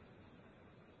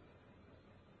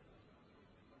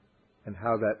 And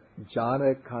how that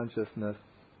jhanic consciousness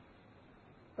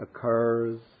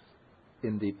occurs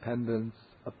in dependence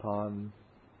upon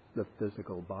the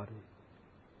physical body.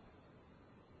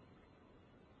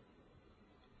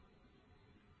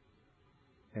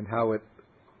 And how it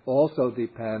also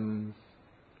depends,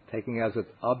 taking as its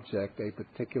object a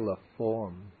particular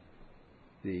form,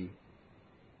 the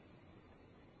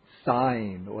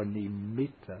sign or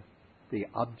nimitta, the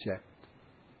object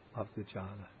of the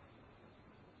jhana.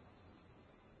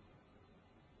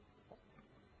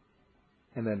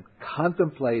 And then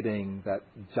contemplating that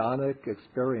jhanic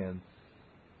experience,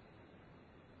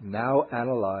 now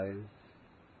analyzed,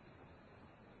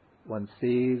 one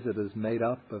sees it is made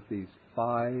up of these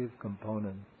 5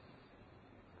 components: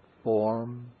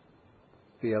 form,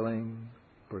 feeling,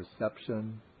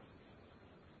 perception,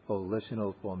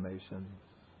 volitional formation,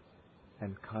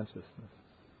 and consciousness.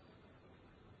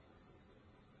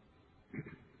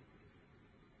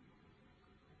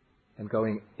 And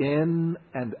going in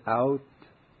and out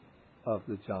of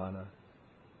the jhana,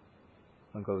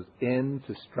 one goes in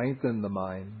to strengthen the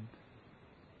mind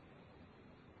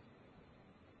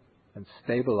and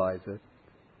stabilize it,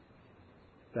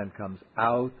 then comes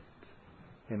out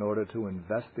in order to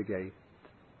investigate,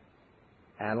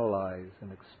 analyze,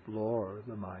 and explore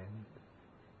the mind.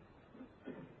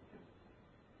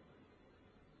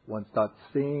 One starts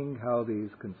seeing how these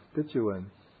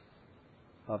constituents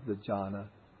of the jhana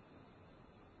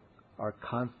are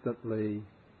constantly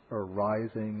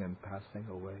arising and passing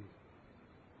away,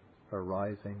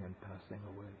 arising and passing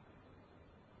away.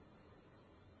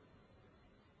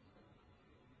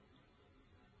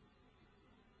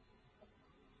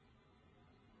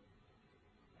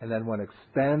 And then one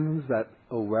extends that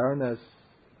awareness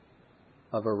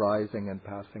of arising and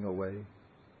passing away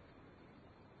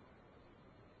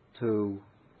to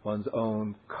one's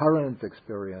own current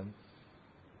experience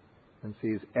and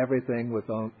sees everything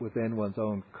within one's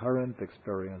own current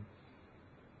experience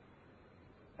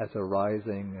as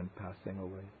arising and passing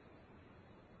away.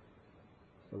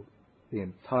 So the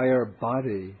entire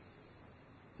body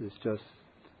is just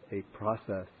a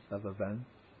process of events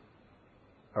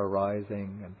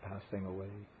arising and passing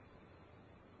away.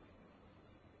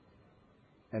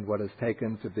 And what is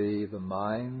taken to be the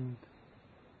mind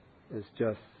is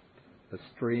just a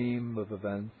stream of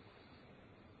events,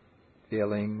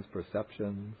 feelings,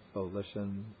 perceptions,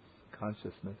 volitions,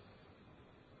 consciousness,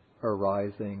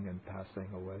 arising and passing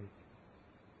away.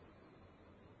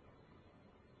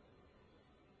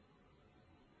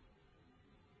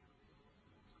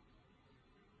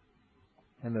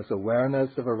 And this awareness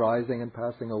of arising and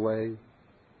passing away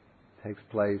takes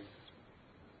place.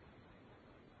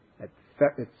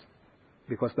 It's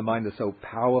because the mind is so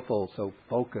powerful, so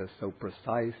focused, so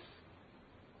precise.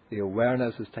 The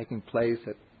awareness is taking place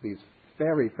at these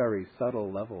very, very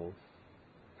subtle levels.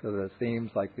 So that it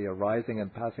seems like the arising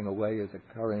and passing away is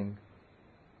occurring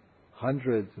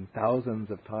hundreds and thousands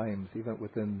of times, even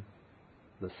within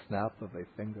the snap of a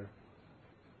finger.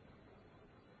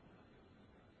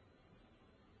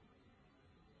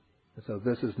 So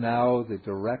this is now the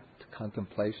direct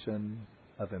contemplation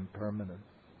of impermanence.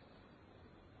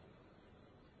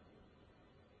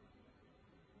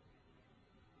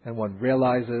 And one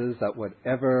realizes that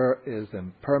whatever is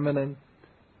impermanent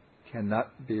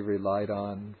cannot be relied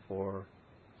on for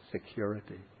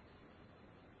security.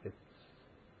 It's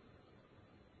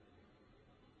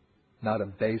not a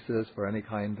basis for any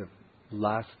kind of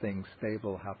lasting,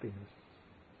 stable happiness.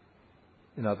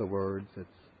 In other words, it's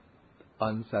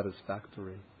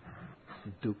unsatisfactory,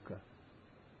 dukkha.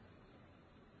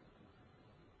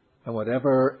 And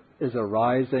whatever is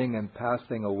arising and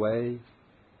passing away,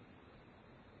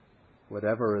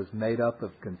 whatever is made up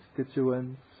of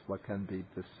constituents, what can be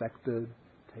dissected,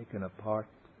 taken apart,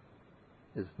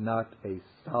 is not a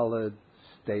solid,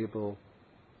 stable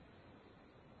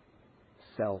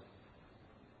self.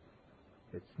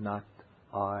 It's not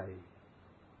I,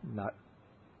 not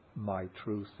my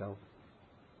true self.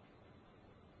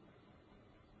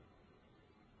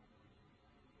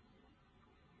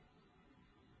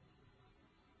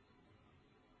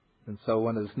 And so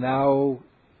one is now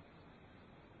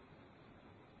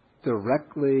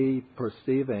directly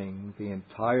perceiving the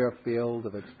entire field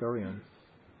of experience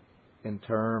in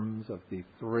terms of the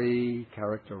three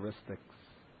characteristics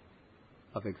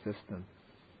of existence: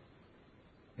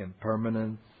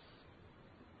 impermanence,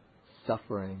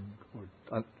 suffering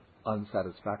or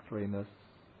unsatisfactoriness,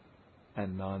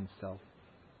 and non-self.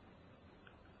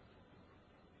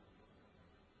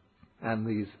 And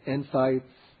these insights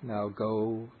now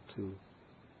go to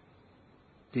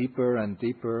deeper and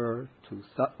deeper, to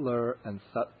subtler and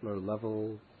subtler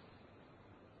levels,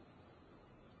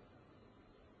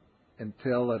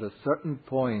 until at a certain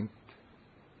point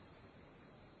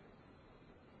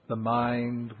the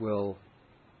mind will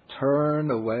turn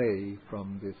away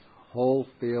from this whole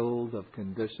field of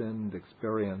conditioned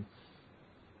experience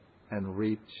and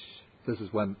reach, this is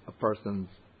when a person's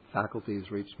faculties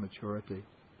reach maturity.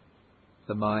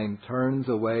 The mind turns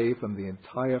away from the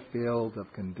entire field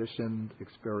of conditioned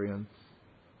experience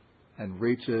and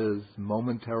reaches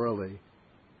momentarily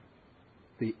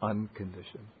the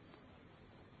unconditioned,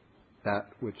 that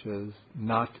which is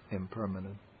not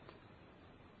impermanent,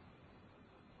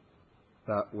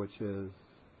 that which is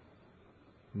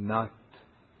not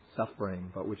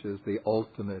suffering, but which is the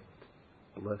ultimate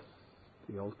bliss,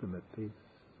 the ultimate peace.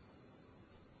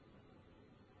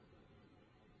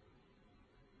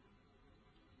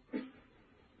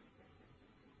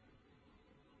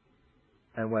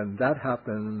 And when that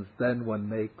happens, then one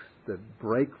makes the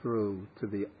breakthrough to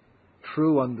the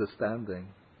true understanding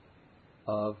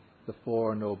of the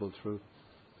Four Noble Truths.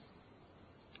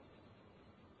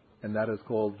 And that is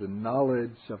called the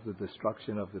knowledge of the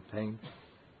destruction of the taints.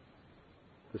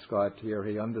 Described here,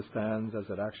 he understands as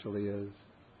it actually is.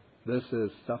 This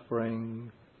is suffering.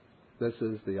 This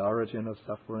is the origin of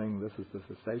suffering. This is the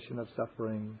cessation of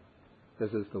suffering.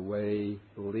 This is the way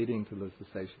leading to the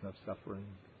cessation of suffering.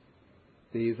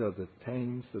 These are the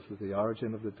taints. This is the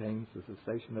origin of the taints, the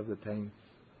cessation of the taints.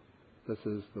 This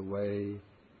is the way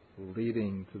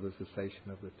leading to the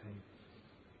cessation of the taints.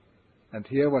 And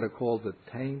here what are called the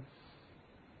taints,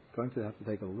 going to have to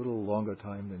take a little longer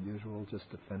time than usual just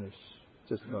to finish,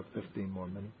 just about 15 more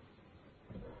minutes.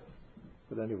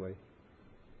 But anyway,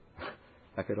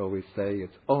 I could always say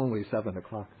it's only 7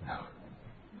 o'clock now.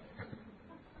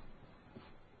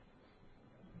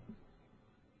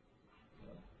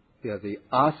 Yeah, the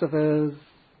asavas,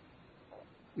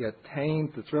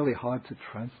 taint, it's really hard to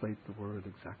translate the word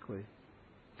exactly.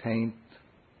 Taint,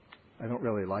 I don't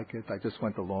really like it. I just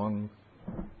went along.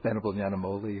 Venerable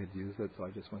Nyanamoli had used it, so I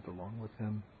just went along with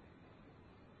him.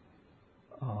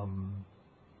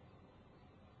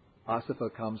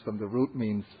 Asava comes from the root,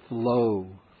 means flow,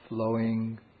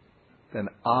 flowing. Then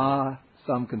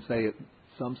some can say it,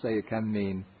 some say it can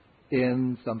mean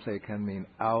in, some say it can mean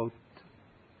out.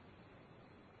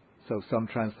 So some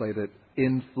translate it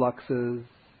influxes,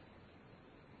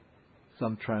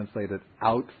 some translate it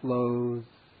outflows.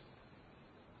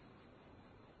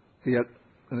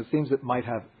 And it seems it might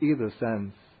have either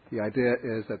sense. The idea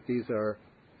is that these are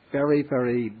very,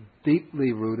 very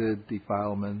deeply rooted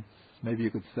defilements. Maybe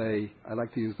you could say, I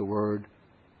like to use the word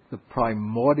the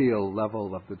primordial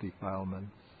level of the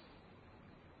defilements.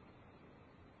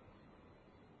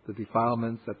 The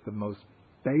defilements at the most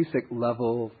basic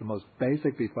level, the most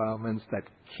basic defilements that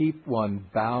keep one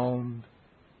bound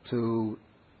to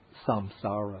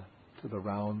samsara, to the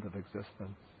round of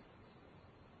existence.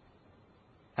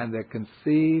 And they're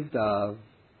conceived of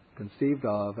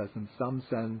as in some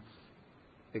sense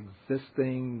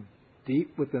existing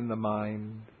deep within the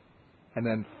mind and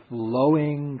then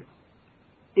flowing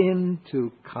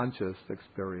into conscious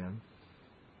experience.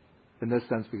 In this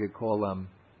sense, we could call them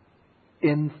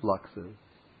influxes,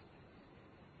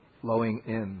 flowing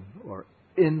in, or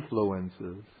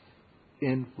influences,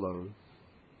 inflows.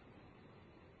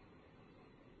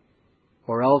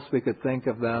 Or else we could think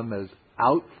of them as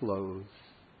outflows,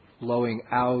 flowing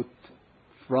out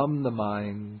from the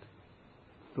mind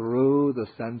through the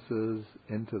senses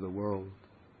into the world.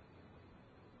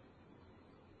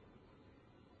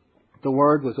 The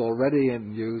word was already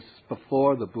in use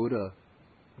before the Buddha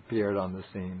appeared on the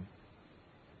scene.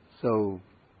 So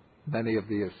many of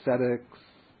the ascetics,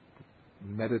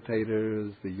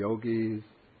 meditators, the yogis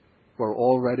were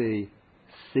already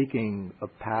seeking a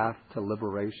path to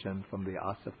liberation from the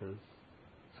asavas.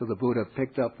 So the Buddha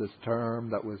picked up this term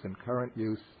that was in current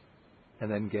use and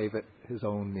then gave it his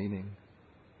own meaning.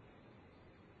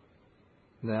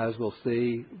 And as we'll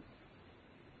see,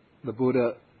 the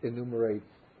Buddha enumerates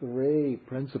three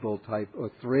principal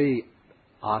three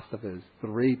asavas,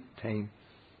 three taints.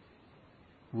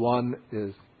 One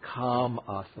is kam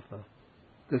asava.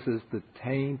 This is the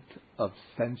taint of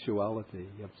sensuality,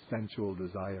 of sensual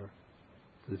desire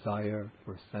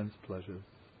for sense pleasures.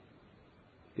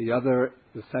 The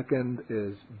second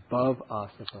is bhav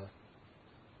asava,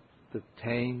 the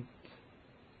taint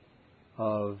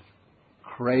of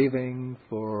craving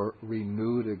for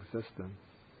renewed existence.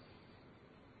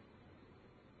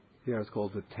 Here it's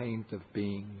called the taint of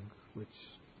being, which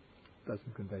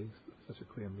doesn't convey such a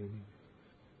clear meaning.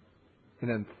 And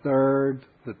then third,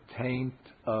 the taint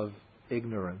of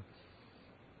ignorance.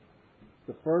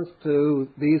 The first two,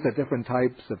 these are different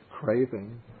types of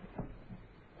craving.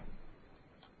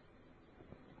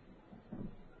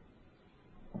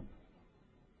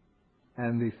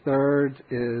 And the third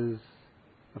is,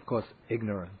 of course,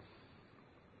 ignorance.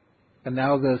 And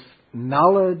now this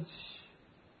knowledge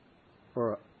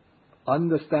or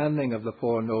understanding of the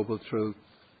Four Noble Truths,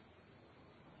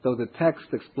 though the text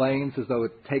explains as though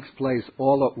it takes place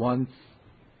all at once,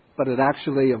 but it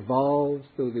actually evolves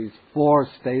through these four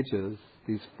stages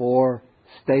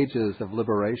of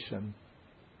liberation,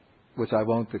 which I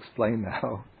won't explain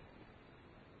now.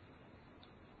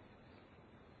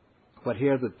 But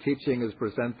here the teaching is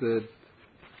presented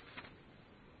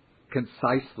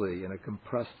concisely in a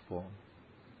compressed form.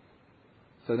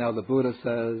 So now the Buddha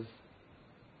says,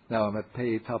 now I'm at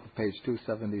top of page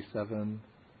 277,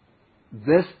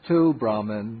 this too,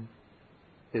 Brahman,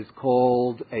 is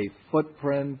called a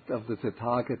footprint of the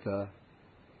Tathagata,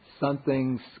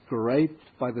 something scraped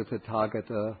by the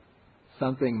Tathagata,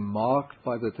 something marked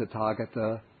by the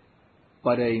Tathagata,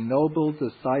 but a noble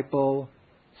disciple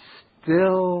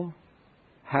still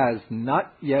has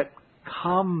not yet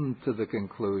come to the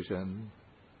conclusion.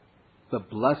 The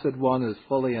Blessed One is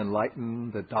fully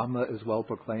enlightened, the Dhamma is well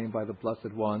proclaimed by the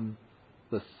Blessed One,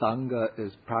 the Sangha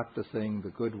is practicing the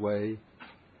good way.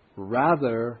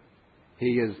 Rather,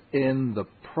 he is in the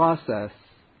process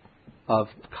of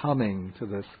coming to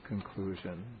this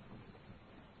conclusion.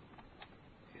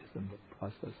 He is in the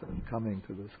process of coming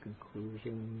to this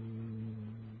conclusion.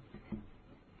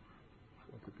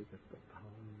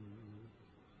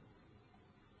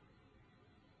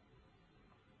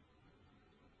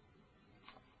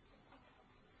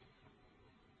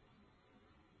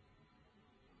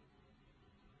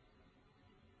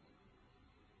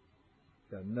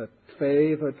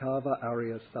 Natveva tava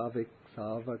arya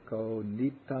savako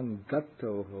nitang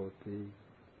gatto hoti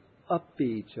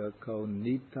apicha ko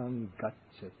nitang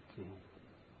gacchati.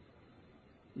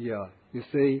 Yeah, you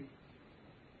see,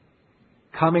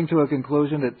 coming to a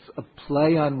conclusion, it's a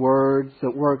play on words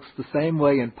that works the same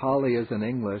way in Pali as in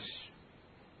English.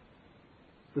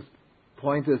 The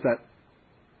point is that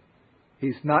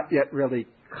he's not yet really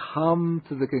come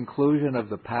to the conclusion of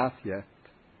the path yet,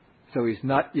 so he's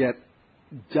not yet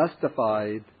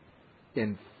justified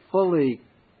in fully,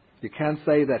 you can't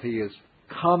say that he has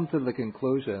come to the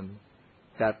conclusion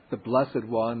that the Blessed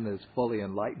One is fully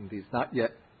enlightened. He's not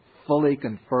yet fully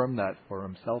confirmed that for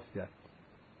himself yet.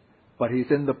 But he's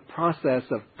in the process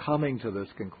of coming to this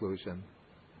conclusion,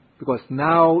 because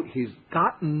now he's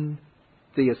gotten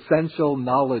the essential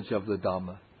knowledge of the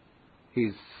Dhamma.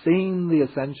 He's seen the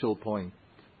essential point.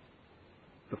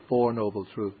 the Four Noble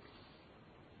Truths.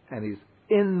 And he's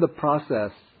in the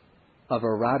process of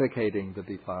eradicating the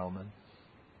defilements,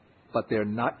 but they're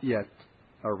not yet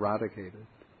eradicated.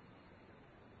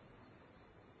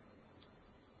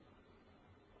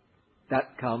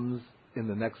 That comes in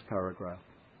the next paragraph.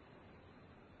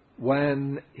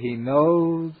 When he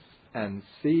knows and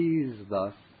sees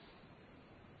thus,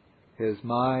 his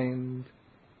mind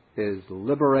is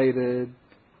liberated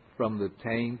from the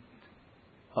taint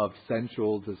of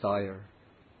sensual desire,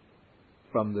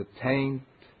 from the taint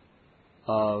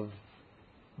of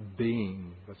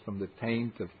being, from the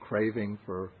taint of craving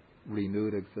for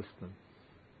renewed existence,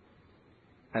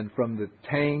 and from the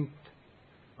taint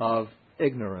of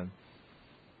ignorance.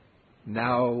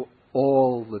 Now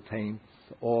all the taints,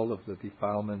 all of the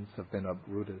defilements have been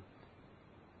uprooted.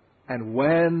 And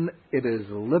when it is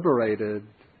liberated,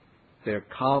 there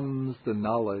comes the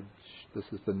knowledge. This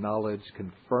is the knowledge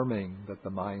confirming that the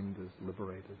mind is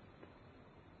liberated.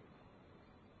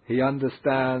 He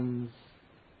understands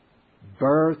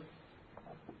birth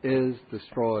is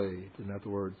destroyed. In other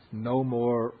words, no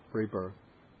more rebirth.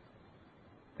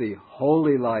 The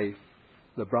holy life,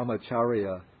 the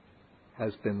brahmacharya,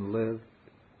 has been lived.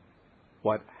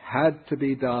 What had to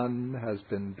be done has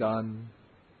been done.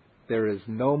 There is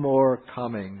no more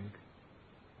coming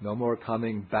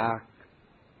back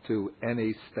to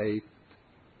any state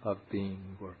of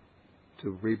being or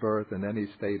to rebirth in any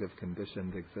state of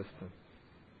conditioned existence.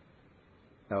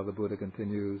 Now the Buddha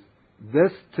continues,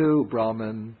 this too,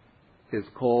 Brahman, is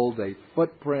called a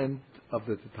footprint of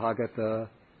the Tathagata,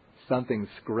 something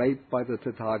scraped by the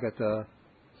Tathagata,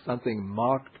 something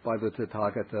marked by the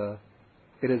Tathagata.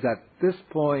 It is at this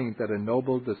point that a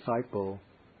noble disciple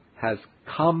has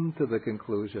come to the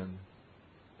conclusion: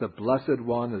 the Blessed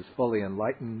One is fully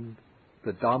enlightened,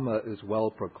 the Dhamma is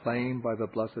well proclaimed by the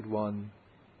Blessed One,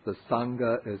 the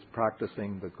Sangha is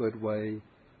practicing the good way,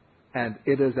 and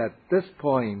it is at this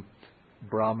point,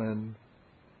 Brahman,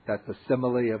 that the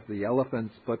simile of the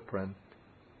elephant's footprint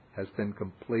has been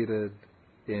completed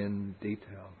in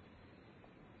detail.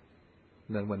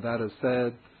 And then when that is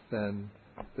said, then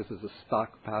this is a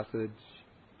stock passage,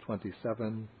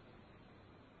 27.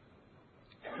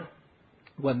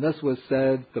 When this was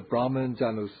said, the Brahman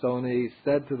Janusoni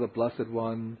said to the Blessed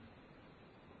One,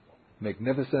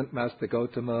 Magnificent Master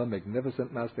Gotama,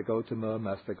 Magnificent Master Gotama,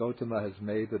 Master Gotama has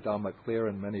made the Dhamma clear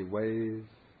in many ways,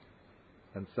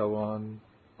 and so on.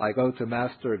 I go to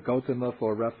Master Gotama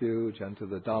for refuge, and to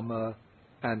the Dhamma,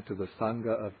 and to the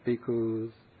Sangha of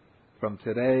Bhikkhus. From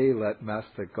today, let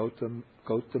Master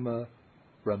Gotama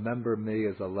remember me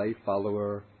as a lay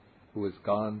follower who has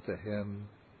gone to him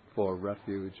for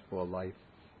refuge for life.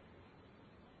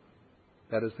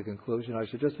 That is the conclusion. I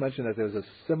should just mention that there's a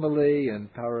simile in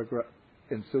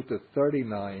Sutta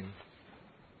 39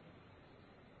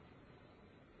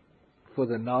 for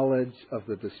the knowledge of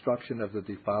the destruction of the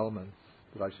defilements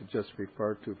that I should just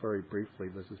refer to very briefly.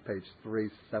 This is page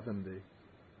 370.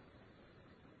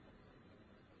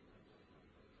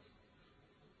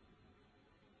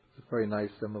 It's a very nice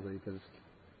simile because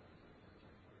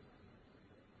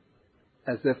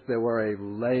as if there were a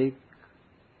lake,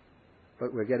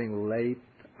 but we're getting late.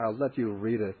 I'll let you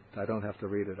read it. I don't have to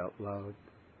read it out loud.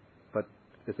 But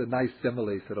it's a nice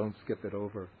simile, so don't skip it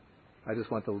over. I just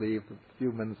want to leave the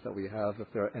few minutes that we have if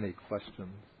there are any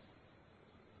questions.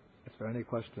 If there are any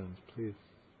questions, please.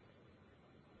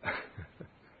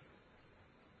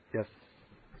 Yes,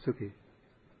 Suki.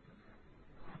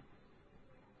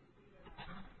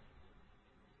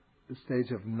 The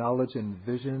stage of knowledge and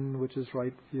vision, which is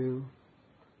right view.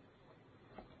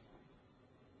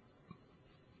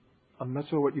 I'm not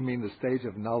sure what you mean, the stage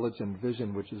of knowledge and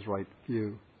vision, which is right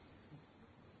view.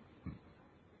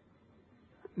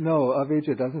 No,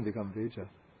 avijja doesn't become vijja.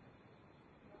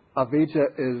 Avijja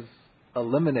is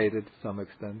eliminated to some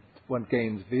extent. One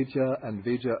gains vijja, and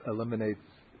vijja eliminates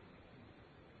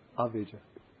avijja.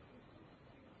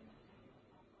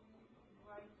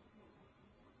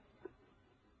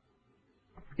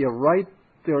 You're right.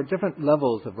 There are different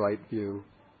levels of right view.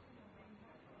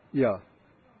 Yeah.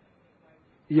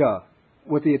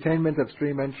 With the attainment of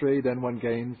stream entry, then one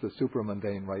gains the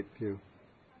supramundane right view.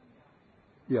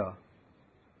 Yeah.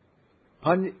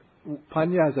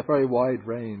 Panya has a very wide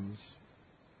range.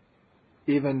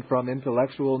 Even from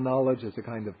intellectual knowledge is a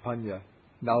kind of panya.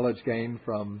 Knowledge gained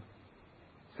from,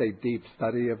 say, deep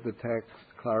study of the text,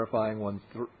 clarifying one's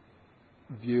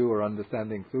view or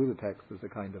understanding through the text is a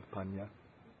kind of panya.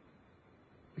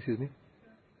 Excuse me?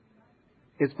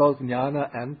 It's both jnana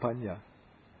and panya.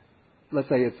 Let's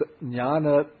say it's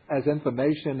jnana as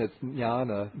information, it's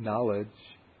jnana, knowledge,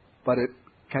 but it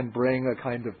can bring a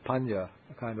kind of panya,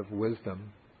 a kind of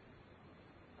wisdom.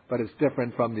 but it's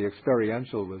different from the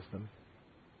experiential wisdom.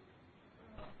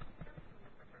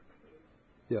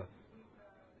 Yeah.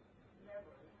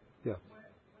 Yeah.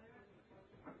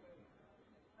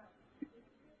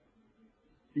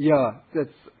 Yeah, that's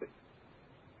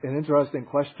an interesting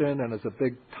question, and it's a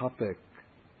big topic.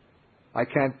 I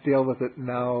can't deal with it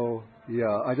now.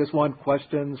 Yeah, I just want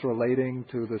questions relating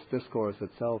to this discourse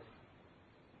itself.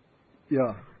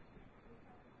 Yeah.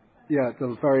 Yeah,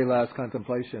 the very last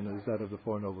contemplation is that of the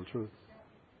Four Noble Truths.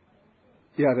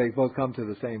 Yeah, they both come to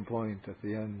the same point at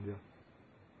the end, yeah.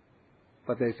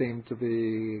 But they seem to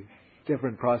be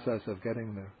different process of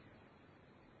getting there.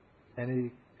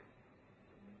 Any?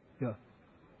 Yeah.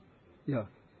 Yeah.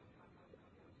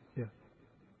 Yeah.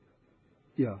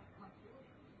 Yeah.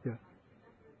 Yeah.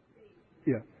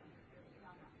 Yeah.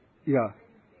 Yeah.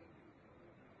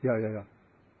 Yeah, yeah, yeah.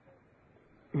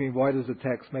 I mean, why does the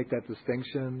text make that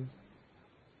distinction?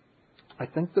 I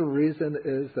think the reason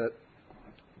is that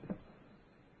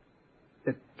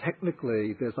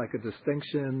technically there's like a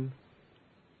distinction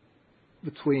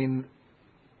between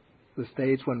the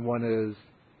stage when one is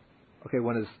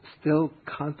still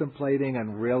contemplating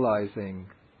and realizing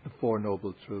the Four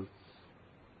Noble Truths.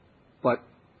 But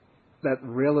that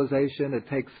realization, it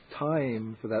takes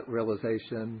time for that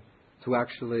realization to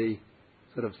actually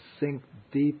sort of sink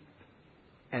deep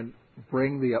and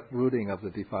bring the uprooting of the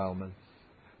defilements.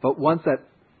 But once that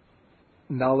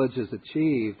knowledge is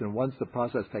achieved and once the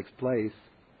process takes place,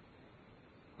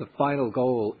 the final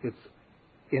goal, it's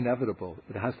inevitable.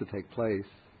 It has to take place.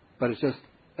 But it's just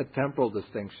a temporal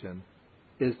distinction.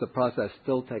 Is the process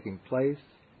still taking place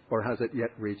or has it yet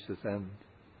reached its end?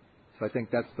 So I think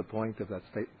that's the point of that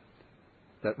statement.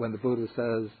 That when the Buddha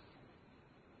says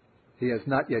he has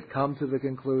not yet come to the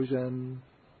conclusion,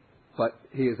 but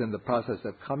he is in the process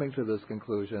of coming to this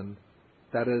conclusion,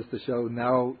 that is to show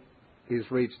now he's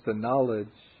reached the knowledge,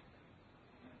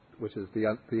 which is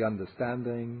the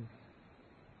understanding,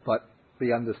 but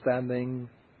the understanding,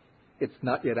 it's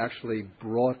not yet actually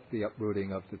brought the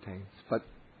uprooting of the taints, but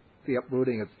the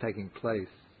uprooting is taking place.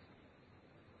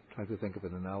 Trying to think of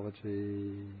an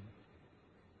analogy.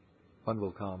 One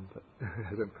will come, but it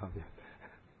hasn't come yet.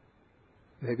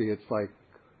 Maybe it's like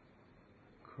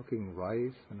cooking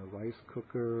rice in a rice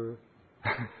cooker.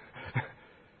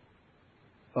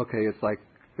 Okay, it's like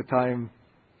the time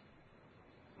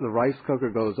the rice cooker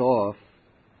goes off,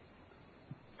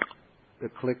 the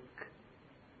click,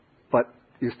 but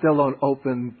you still don't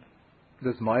open,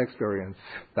 this is my experience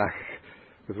back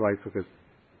with rice cookers.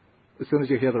 As soon as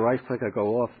you hear the rice cooker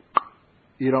go off,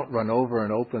 you don't run over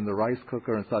and open the rice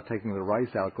cooker and start taking the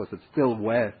rice out because it's still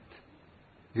wet.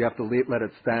 You have to let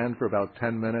it stand for about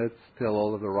 10 minutes till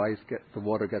all of the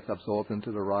water gets absorbed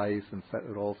into the rice and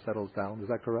it all settles down. Is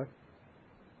that correct?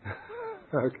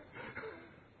 Okay.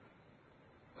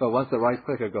 So once the rice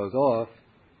cooker goes off,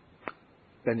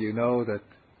 then you know that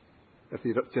if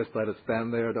you just let it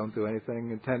stand there, don't do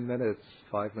anything, in 10 minutes,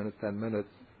 5 minutes, 10 minutes,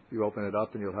 you open it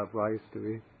up and you'll have rice to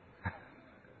eat.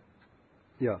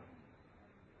 Yeah.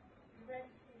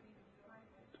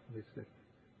 26.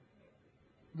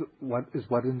 What is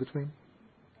what in between?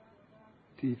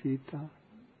 Tivita?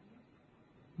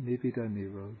 Nibita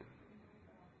Nirod.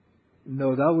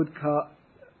 No,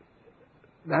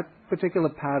 that particular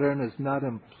pattern is not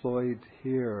employed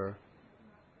here.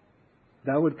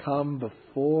 That would come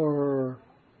before.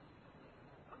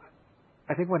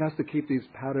 I think one has to keep these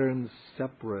patterns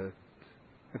separate.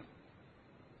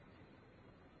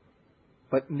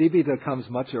 But Nibbida comes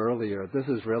much earlier. This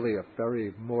is really a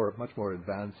much more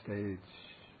advanced stage.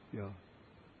 Yeah.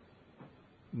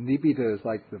 Nibbida is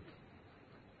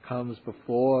comes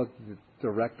before the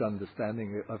direct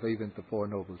understanding of even the Four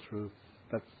Noble Truths.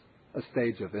 That's a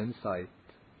stage of insight.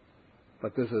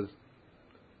 But this is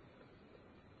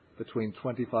between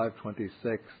 25,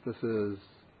 26. This is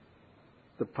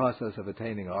the process of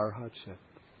attaining arhatship.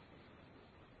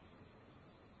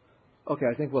 Okay,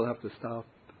 I think we'll have to stop.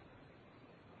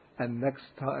 And next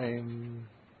time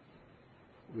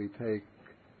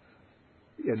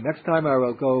next time I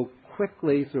will go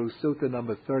quickly through Sutta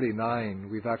number 39.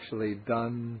 We've actually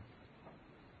done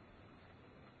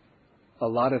a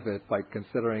lot of it by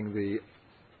considering the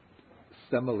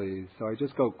similes. So I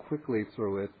just go quickly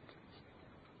through it,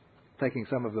 taking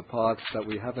some of the parts that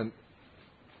we haven't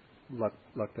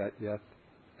looked at yet.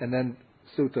 And then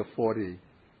Sutta 40.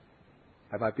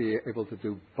 I might be able to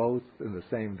do both in the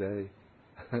same day.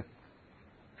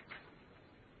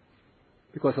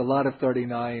 Because a lot of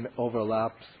 39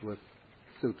 overlaps with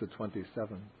Sutta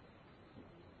 27.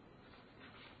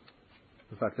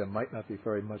 In fact, there might not be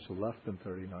very much left in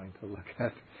 39 to look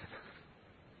at.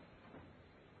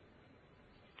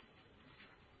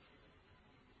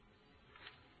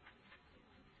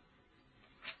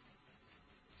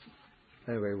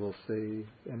 Anyway, we'll see.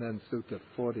 And then Sutta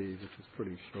 40, which is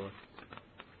pretty short.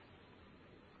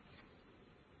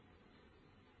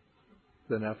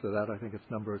 Then after that, I think it's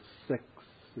number 6,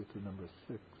 Sutta number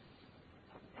 6.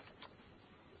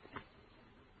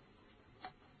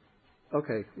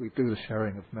 Okay, we do the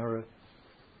sharing of merits.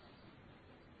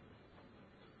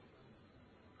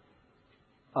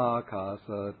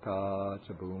 Akasata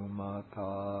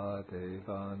chabumata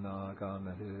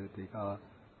devanagamahitika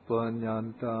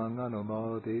punyantang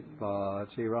anumoditva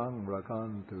chirang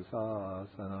rakantu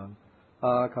sasanam.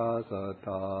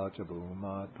 Akasata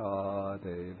chabumata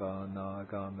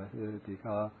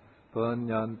devanagamahitika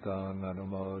punyantang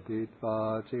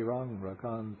anumoditva chirang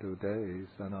rakantu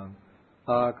desanam.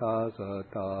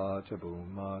 Akasata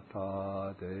chabumata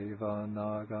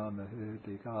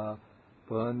devanagamahitika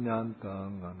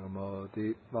punyantang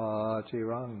anumoditva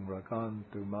chirang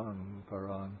rakantu mang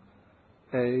parang.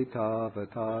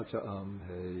 Etavata cha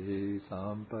amhehi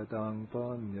sampadang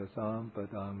punya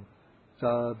sampadang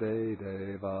sabbe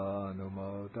deva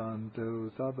anumodantu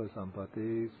sabba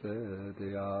sampati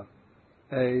siddhya.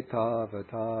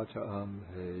 Etavata cha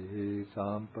amhehi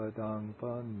sampadang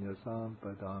punya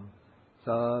sampadang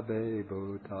sabbe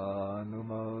bhuta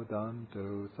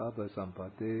anumodantu sabba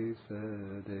sampati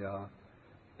siddhya.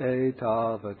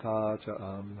 Etavata cha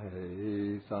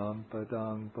amhehi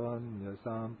sampadang punya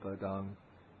sampadang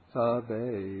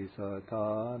sabbe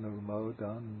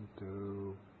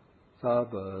satanumodantu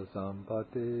sabba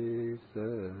sampati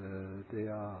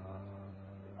siddhya.